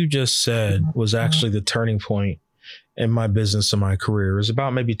 What you just said was actually the turning point in my business and my career. It was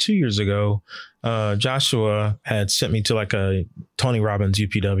about maybe 2 years ago. Joshua had sent me to like a Tony Robbins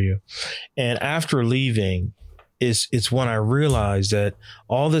UPW. And after leaving, it's when I realized that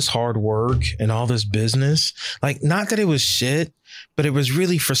all this hard work and all this business, like, not that it was shit, but it was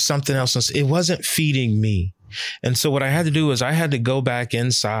really for something else. It wasn't feeding me. And so what I had to do is I had to go back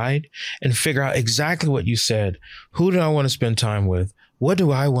inside and figure out exactly what you said. Who do I want to spend time with? What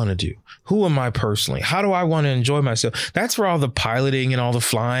do I want to do? Who am I personally? How do I want to enjoy myself? That's where all the piloting and all the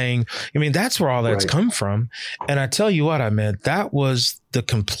flying, that's where all that's come from. And I tell you what, Ahmed, that was the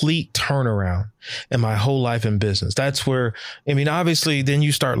complete turnaround in my whole life in business. That's where, obviously then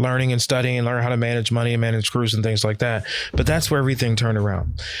you start learning and studying and learn how to manage money and manage crews and things like that. But that's where everything turned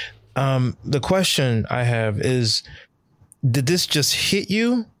around. The question I have is, did this just hit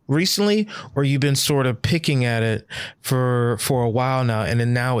you recently, or you've been sort of picking at it for a while now, and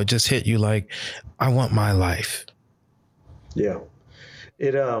then now it just hit you like, I want my life? Yeah.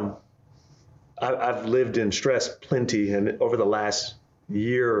 I've lived in stress plenty, and over the last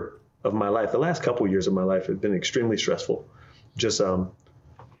year of my life, the last couple of years of my life have been extremely stressful. Just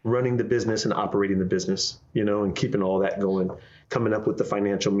running the business and operating the business, and keeping all that going, coming up with the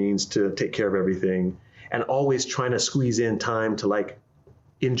financial means to take care of everything, and always trying to squeeze in time to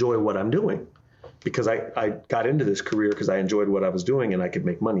enjoy what I'm doing, because I got into this career because I enjoyed what I was doing and I could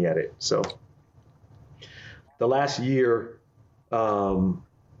make money at it. So the last year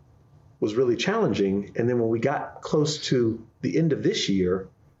was really challenging. And then when we got close to the end of this year,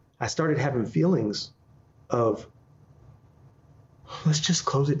 I started having feelings of, let's just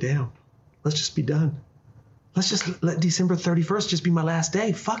close it down. Let's just be done. Let's just let December 31st just be my last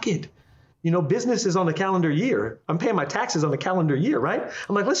day. Fuck it. Business is on the calendar year. I'm paying my taxes on the calendar year, right?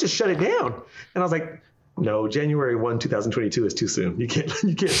 I'm like, let's just shut it down. And I was like, no, January 1, 2022 is too soon. You can't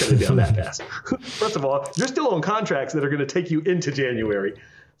shut it down that fast. First of all, you're still on contracts that are going to take you into January.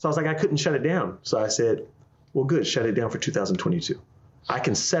 So I was like, I couldn't shut it down. So I said, well, good, shut it down for 2022. I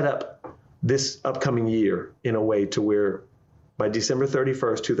can set up this upcoming year in a way to where by December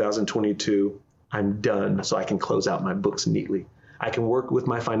 31st, 2022, I'm done, so I can close out my books neatly. I can work with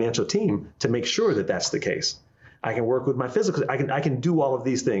my financial team to make sure that that's the case. I can work with my physical. I can do all of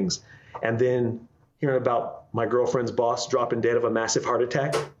these things. And then hearing about my girlfriend's boss dropping dead of a massive heart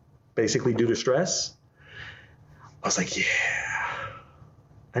attack, basically due to stress, I was like, yeah,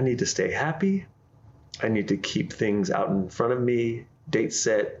 I need to stay happy. I need to keep things out in front of me, date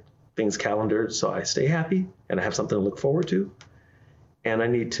set, things calendared, so I stay happy and I have something to look forward to. And I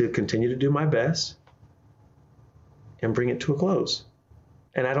need to continue to do my best and bring it to a close.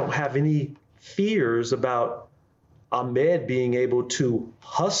 And I don't have any fears about Ahmed being able to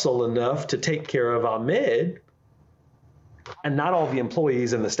hustle enough to take care of Ahmed, and not all the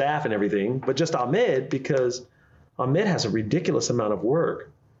employees and the staff and everything, but just Ahmed, because Ahmed has a ridiculous amount of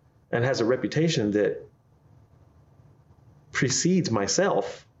work and has a reputation that precedes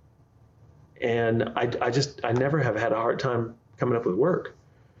myself. And I never have had a hard time coming up with work.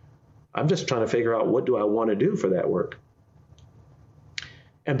 I'm just trying to figure out, what do I want to do for that work?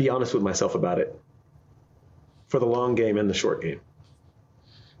 And be honest with myself about it, for the long game and the short game.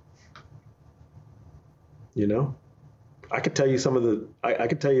 I could tell you I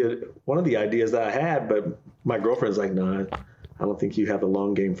could tell you one of the ideas that I had, but my girlfriend's like, no, I don't think you have the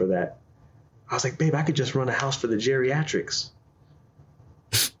long game for that. I was like, babe, I could just run a house for the geriatrics.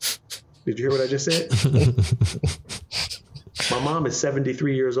 Did you hear what I just said? My mom is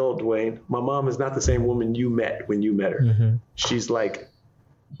 73 years old, Dwayne. My mom is not the same woman you met when you met her. Mm-hmm. She's like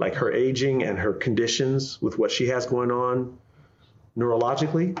her aging and her conditions with what she has going on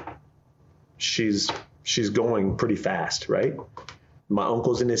neurologically, she's going pretty fast, right? My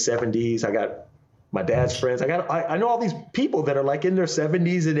uncle's in his 70s. I got my dad's friends. I know all these people that are like in their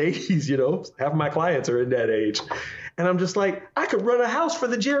 70s and 80s, you know, half of my clients are in that age. And I'm just like, I could run a house for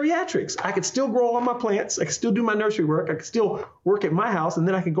the geriatrics. I could still grow all my plants. I could still do my nursery work. I could still work at my house. And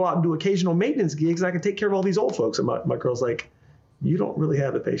then I could go out and do occasional maintenance gigs. And I could take care of all these old folks. And my girl's like, you don't really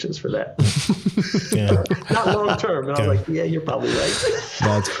have the patience for that. Not long term. And I was like, yeah, you're probably right.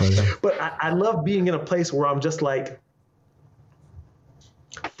 That's funny. But I love being in a place where I'm just like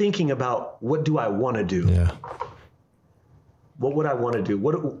thinking about, what do I want to do? Yeah. What would I want to do?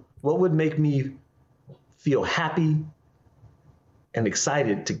 What would make me feel happy and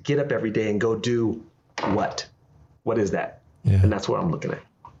excited to get up every day and go do what? What is that? Yeah. And that's what I'm looking at.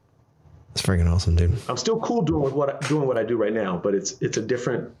 It's freaking awesome, dude. I'm still cool doing what I do right now, but it's a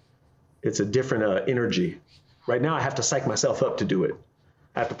different energy. Right now, I have to psych myself up to do it.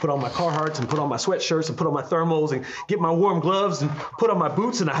 I have to put on my Carhartts and put on my sweatshirts and put on my thermals and get my warm gloves and put on my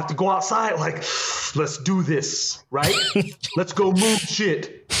boots, and I have to go outside like, let's do this, right? Let's go move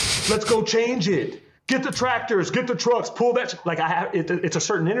shit. Let's go change it. Get the tractors, get the trucks, pull that. Like it's a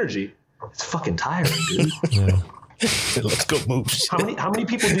certain energy. It's fucking tiring, dude. Yeah. Let's go move shit. How many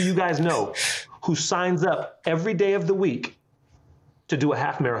people do you guys know who signs up every day of the week to do a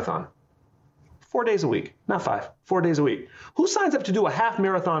half marathon? 4 days a week, not 5, 4 days a week. Who signs up to do a half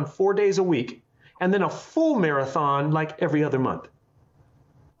marathon 4 days a week and then a full marathon like every other month?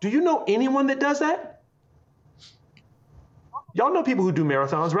 Do you know anyone that does that? Y'all know people who do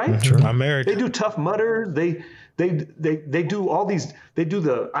marathons, right? Sure. I'm married. They do Tough Mudder. They do all these. They do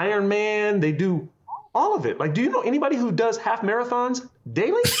the Ironman. They do all of it. Like, do you know anybody who does half marathons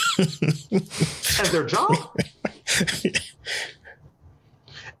daily as their job?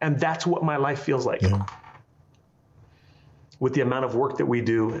 And that's what my life feels like. Yeah. With the amount of work that we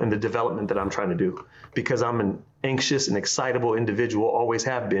do and the development that I'm trying to do, because I'm an anxious and excitable individual, always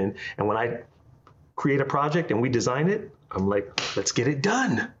have been. And when I create a project and we design it, I'm like, let's get it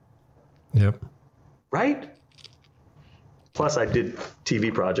done. Yep. Right? Plus, I did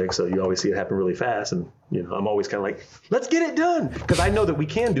TV projects, so you always see it happen really fast. And, you know, I'm always kind of like, let's get it done. Because I know that we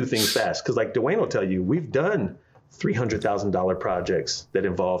can do things fast. Because like Dwayne will tell you, we've done $300,000 projects that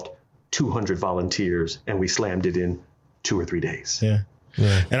involved 200 volunteers, and we slammed it in 2 or 3 days. Yeah.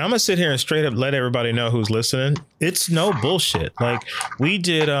 Yeah. And I'm going to sit here and straight up let everybody know who's listening. It's no bullshit. Like, we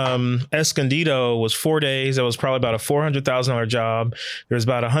did Escondido was 4 days. It was probably about a $400,000 job. There was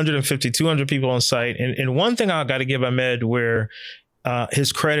about 150, 200 people on site. And one thing I got to give Ahmed where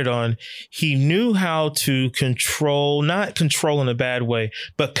his credit on, he knew how to control, not control in a bad way,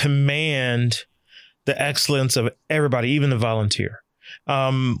 but command the excellence of everybody, even the volunteer.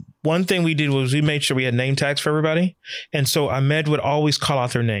 One thing we did was we made sure we had name tags for everybody. And so Ahmed would always call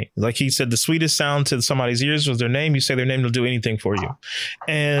out their name. Like he said, the sweetest sound to somebody's ears was their name. You say their name, they'll do anything for you.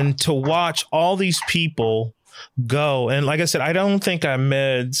 And to watch all these people go. And like I said, I don't think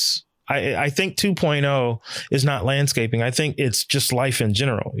Ahmed's, I think 2.0 is not landscaping. I think it's just life in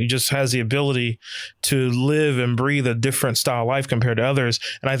general. He just has the ability to live and breathe a different style of life compared to others.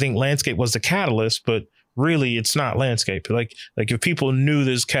 And I think landscape was the catalyst, but really it's not landscape. Like if people knew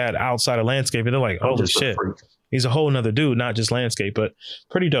this cat outside of landscape, they're like, holy shit, he's a whole nother dude, not just landscape, but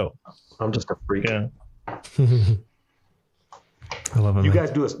pretty dope. I'm just a freak. Yeah. I love it. You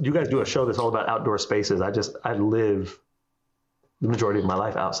guys do a show that's all about outdoor spaces. I live the majority of my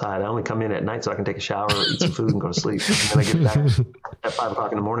life outside. I only come in at night so I can take a shower, eat some food, and go to sleep. And then I get back at 5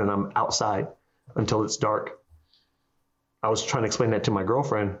 o'clock in the morning. I'm outside until it's dark. I was trying to explain that to my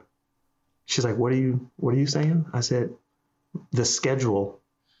girlfriend. She's like, what are you saying? I said, the schedule,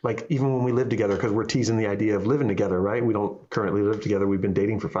 like even when we live together, because we're teasing the idea of living together, right? We don't currently live together. We've been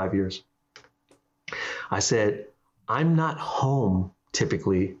dating for 5 years. I said, I'm not home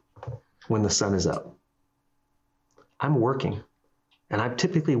typically when the sun is up. I'm working. And I'm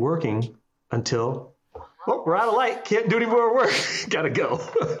typically working until, we're out of light. Can't do any more work. Gotta go.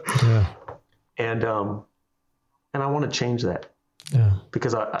 Yeah. And I want to change that. Yeah.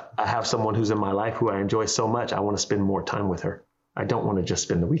 Because I have someone who's in my life who I enjoy so much. I want to spend more time with her. I don't want to just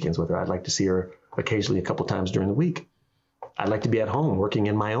spend the weekends with her. I'd like to see her occasionally a couple times during the week. I'd like to be at home working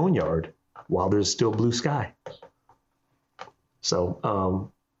in my own yard while there's still blue sky.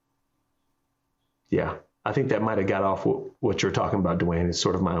 So, yeah, I think that might have got off what you're talking about, Dwayne. It's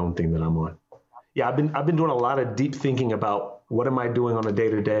sort of my own thing that I'm on. Yeah, I've been doing a lot of deep thinking about what am I doing on a day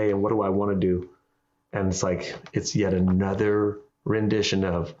to day and what do I want to do. And it's like, it's yet another rendition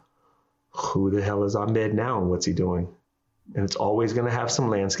of who the hell is Ahmed now and what's he doing? And it's always going to have some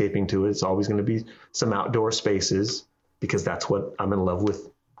landscaping to it. It's always going to be some outdoor spaces because that's what I'm in love with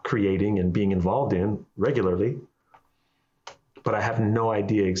creating and being involved in regularly. But I have no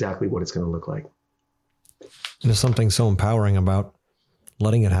idea exactly what it's going to look like. There's something so empowering about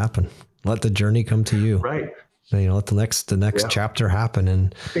letting it happen. Let the journey come to you. Right. You know, let the next chapter happen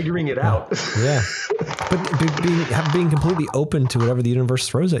and figuring it out. Yeah. But being completely open to whatever the universe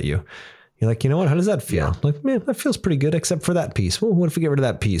throws at you. You're like, you know what? How does that feel? Yeah. Like, man, that feels pretty good, except for that piece. Well, what if we get rid of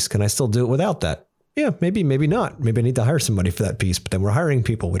that piece? Can I still do it without that? Yeah, maybe not. Maybe I need to hire somebody for that piece, but then we're hiring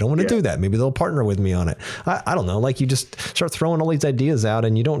people. We don't want to do that. Maybe they'll partner with me on it. I don't know. Like you just start throwing all these ideas out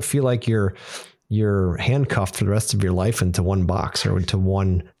and you don't feel like you're handcuffed for the rest of your life into one box or into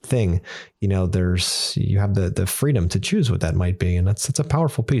one thing. You know, you have the freedom to choose what that might be. And that's a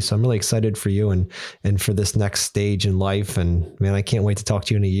powerful piece. So I'm really excited for you and for this next stage in life. And man, I can't wait to talk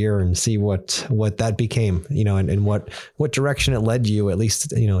to you in a year and see what that became, you know, and what direction it led you, at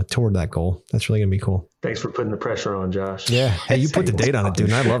least, you know, toward that goal. That's really gonna be cool. Thanks for putting the pressure on, Josh. Yeah. Hey, you put the date on it, dude.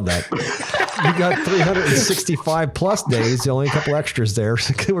 And I love that. You got 365 plus days, only a couple extras there.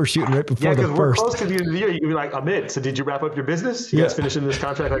 So we're shooting right before the first. Yeah, because we're close to the end of the year. You'd be like, Ahmed, so did you wrap up your business? You guys finishing this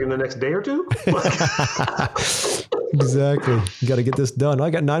contract like in the next day or two? Exactly. You got to get this done.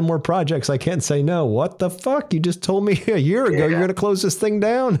 I got 9 more projects. I can't say no. What the fuck? You just told me a year ago you're going to close this thing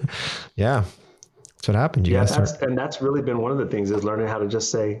down. Yeah. That's what happened. And that's really been one of the things is learning how to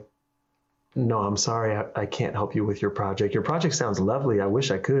just say, no, I'm sorry. I can't help you with your project. Your project sounds lovely. I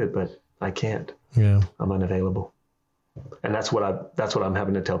wish I could, but I can't. Yeah. I'm unavailable. And that's what I'm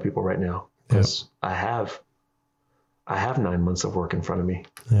having to tell people right now. Because I have 9 months of work in front of me.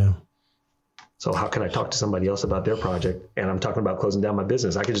 Yeah. So how can I talk to somebody else about their project? And I'm talking about closing down my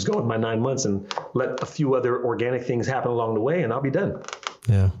business. I could just go with my 9 months and let a few other organic things happen along the way and I'll be done.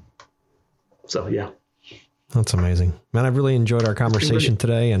 Yeah. So, yeah. That's amazing, man. I've really enjoyed our conversation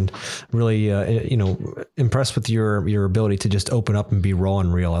today and really, impressed with your ability to just open up and be raw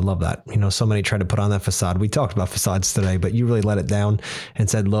and real. I love that. You know, so many try to put on that facade. We talked about facades today, but you really let it down and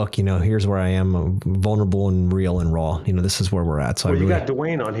said, look, you know, here's where I am, I'm vulnerable and real and raw. You know, this is where we're at. So you got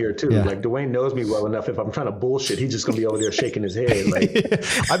Dwayne on here too. Yeah. Like Dwayne knows me well enough. If I'm trying to bullshit, he's just going to be over there shaking his head. Like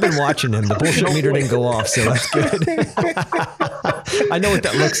I've been watching him. The bullshit meter didn't go off. So that's good. I know what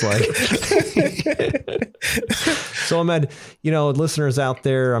that looks like. So Ahmed, you know, listeners out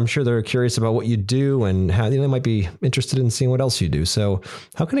there, I'm sure they're curious about what you do and how they might be interested in seeing what else you do. So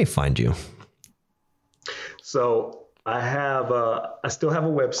how can they find you? So I still have a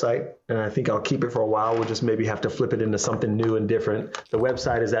website and I think I'll keep it for a while. We'll just maybe have to flip it into something new and different. The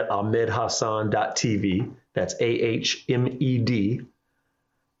website is at ahmedhassan.tv. That's AHMED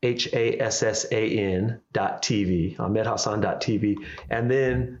HASSAN.TV, ahmedhassan.tv. And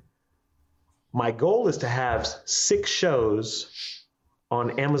then my goal is to have 6 shows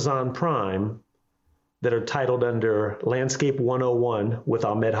on Amazon Prime that are titled under Landscape 101 with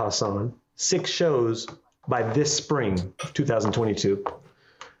Ahmed Hassan. 6 shows by this spring, 2022.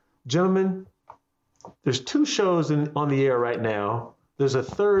 Gentlemen, there's 2 shows on the air right now. There's a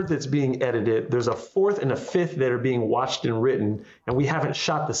 3rd that's being edited. There's a 4th and a 5th that are being watched and written, and we haven't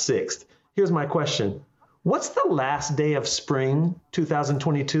shot the 6th. Here's my question. What's the last day of spring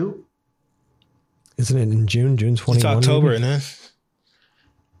 2022? Isn't it in June 21? It's October, isn't it?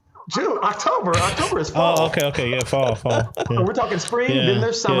 October is fall. Oh, okay. Yeah, fall. Yeah. We're talking spring, then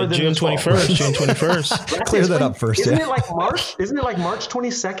there's summer, then June there's fall. 21st. June 21st. Clear that up first. Isn't it like March? Isn't it like March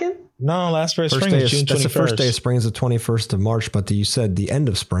 22nd? No, last day of spring is June 21st. That's the first day of spring is the 21st of March, but you said the end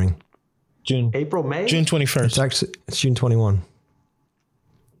of spring. April, May? June 21st. It's June 21.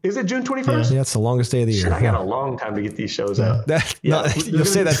 Is it June 21st? Yeah, it's the longest day of the year. I got a long time to get these shows out. You'll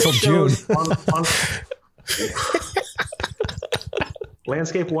say that till June.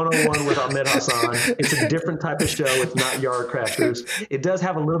 Landscape 101 with Ahmed Hassan. It's a different type of show. It's not Yard Crashers. It does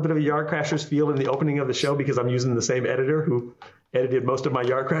have a little bit of a Yard Crashers feel in the opening of the show because I'm using the same editor who edited most of my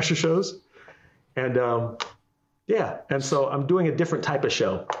Yard Crasher shows. And and so I'm doing a different type of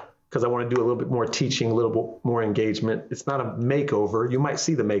show because I want to do a little bit more teaching, a little bit more engagement. It's not a makeover. You might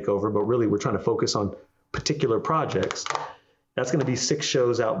see the makeover, but really we're trying to focus on particular projects. That's going to be 6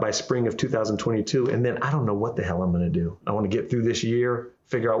 shows out by spring of 2022. And then I don't know what the hell I'm going to do. I want to get through this year,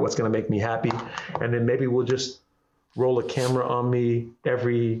 figure out what's going to make me happy. And then maybe we'll just roll a camera on me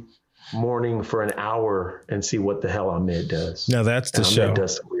every morning for an hour and see what the hell Ahmed does. No, that's the show. Ahmed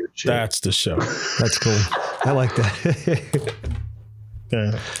does some weird shit. That's the show. That's cool. I like that.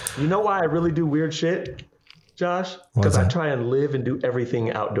 Yeah. You know why I really do weird shit, Josh? Because I try and live and do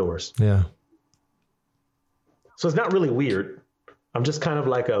everything outdoors. Yeah. So it's not really weird. I'm just kind of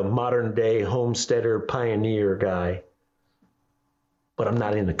like a modern day homesteader pioneer guy. But I'm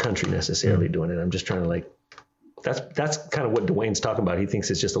not in the country necessarily doing it. I'm just trying to like, that's kind of what Dwayne's talking about. He thinks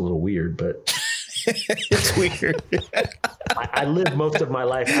it's just a little weird, but It's weird. I live most of my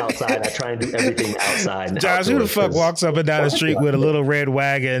life outside. I try and do everything outside. Josh, who the fuck walks up and down the street with a little red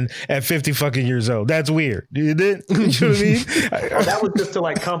wagon at 50 fucking years old? That's weird. You did? You know what I mean? Oh, that was just to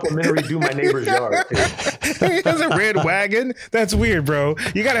like complimentary do my neighbor's yard. He has a red wagon? That's weird, bro.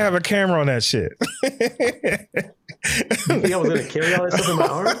 You got to have a camera on that shit. You think I was going to carry all that stuff in my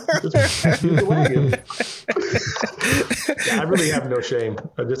arm? Just use the wagon. Yeah, I really have no shame.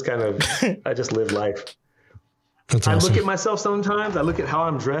 I just live life. That's awesome. I look at myself sometimes. I look at how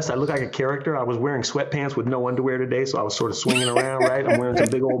I'm dressed. I look like a character. I was wearing sweatpants with no underwear today, so I was sort of swinging around, right? I'm wearing some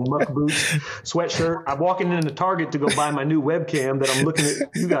big old muck boots, sweatshirt. I'm walking into Target to go buy my new webcam that I'm looking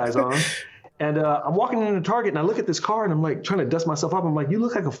at you guys on. And I'm walking into Target, and I look at this car, and I'm like trying to dust myself up. I'm like, you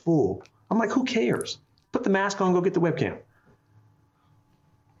look like a fool. I'm like, who cares? Put the mask on, go get the webcam.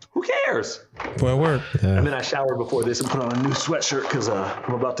 Who cares? Boy, work. Yeah. And then I showered before this and put on a new sweatshirt because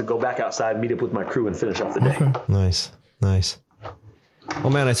I'm about to go back outside, meet up with my crew, and finish off the day. Nice.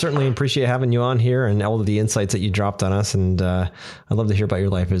 Well, man, I certainly appreciate having you on here and all of the insights that you dropped on us. And I'd love to hear about your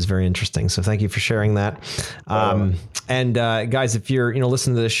life. It was very interesting. So thank you for sharing that. And guys, if you're,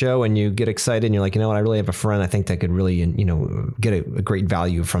 listening to the show and you get excited and you're like, you know what, I really have a friend I think that could really, get a great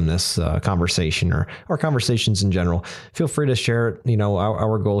value from this conversation or conversations in general, feel free to share it.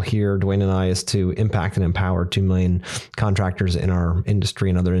 Our goal here, Dwayne and I, is to impact and empower 2 million contractors in our industry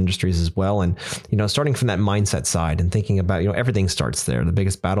and other industries as well. And, starting from that mindset side and thinking about, everything starts there. The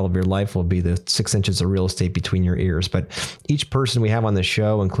biggest battle of your life will be the 6 inches of real estate between your ears. But each person we have on the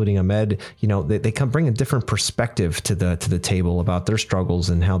show, including Ahmed, they come bring a different perspective to the table about their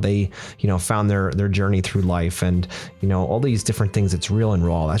struggles and how they, found their journey through life, and all these different things. It's real and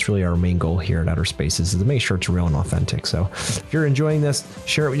raw. That's really our main goal here at Outer Spaces, is to make sure it's real and authentic. So if you're enjoying this,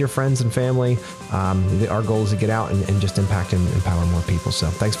 share it with your friends and family. Our goal is to get out and just impact and empower more people. So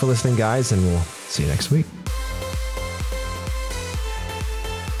thanks for listening, guys, and we'll see you next week.